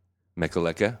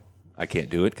 Mekaleka. I can't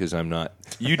do it because I'm not.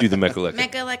 You do the Mekaleka.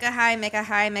 Make a like a high, make a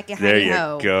high, make a high There you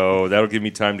ho. go. That'll give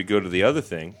me time to go to the other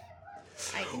thing.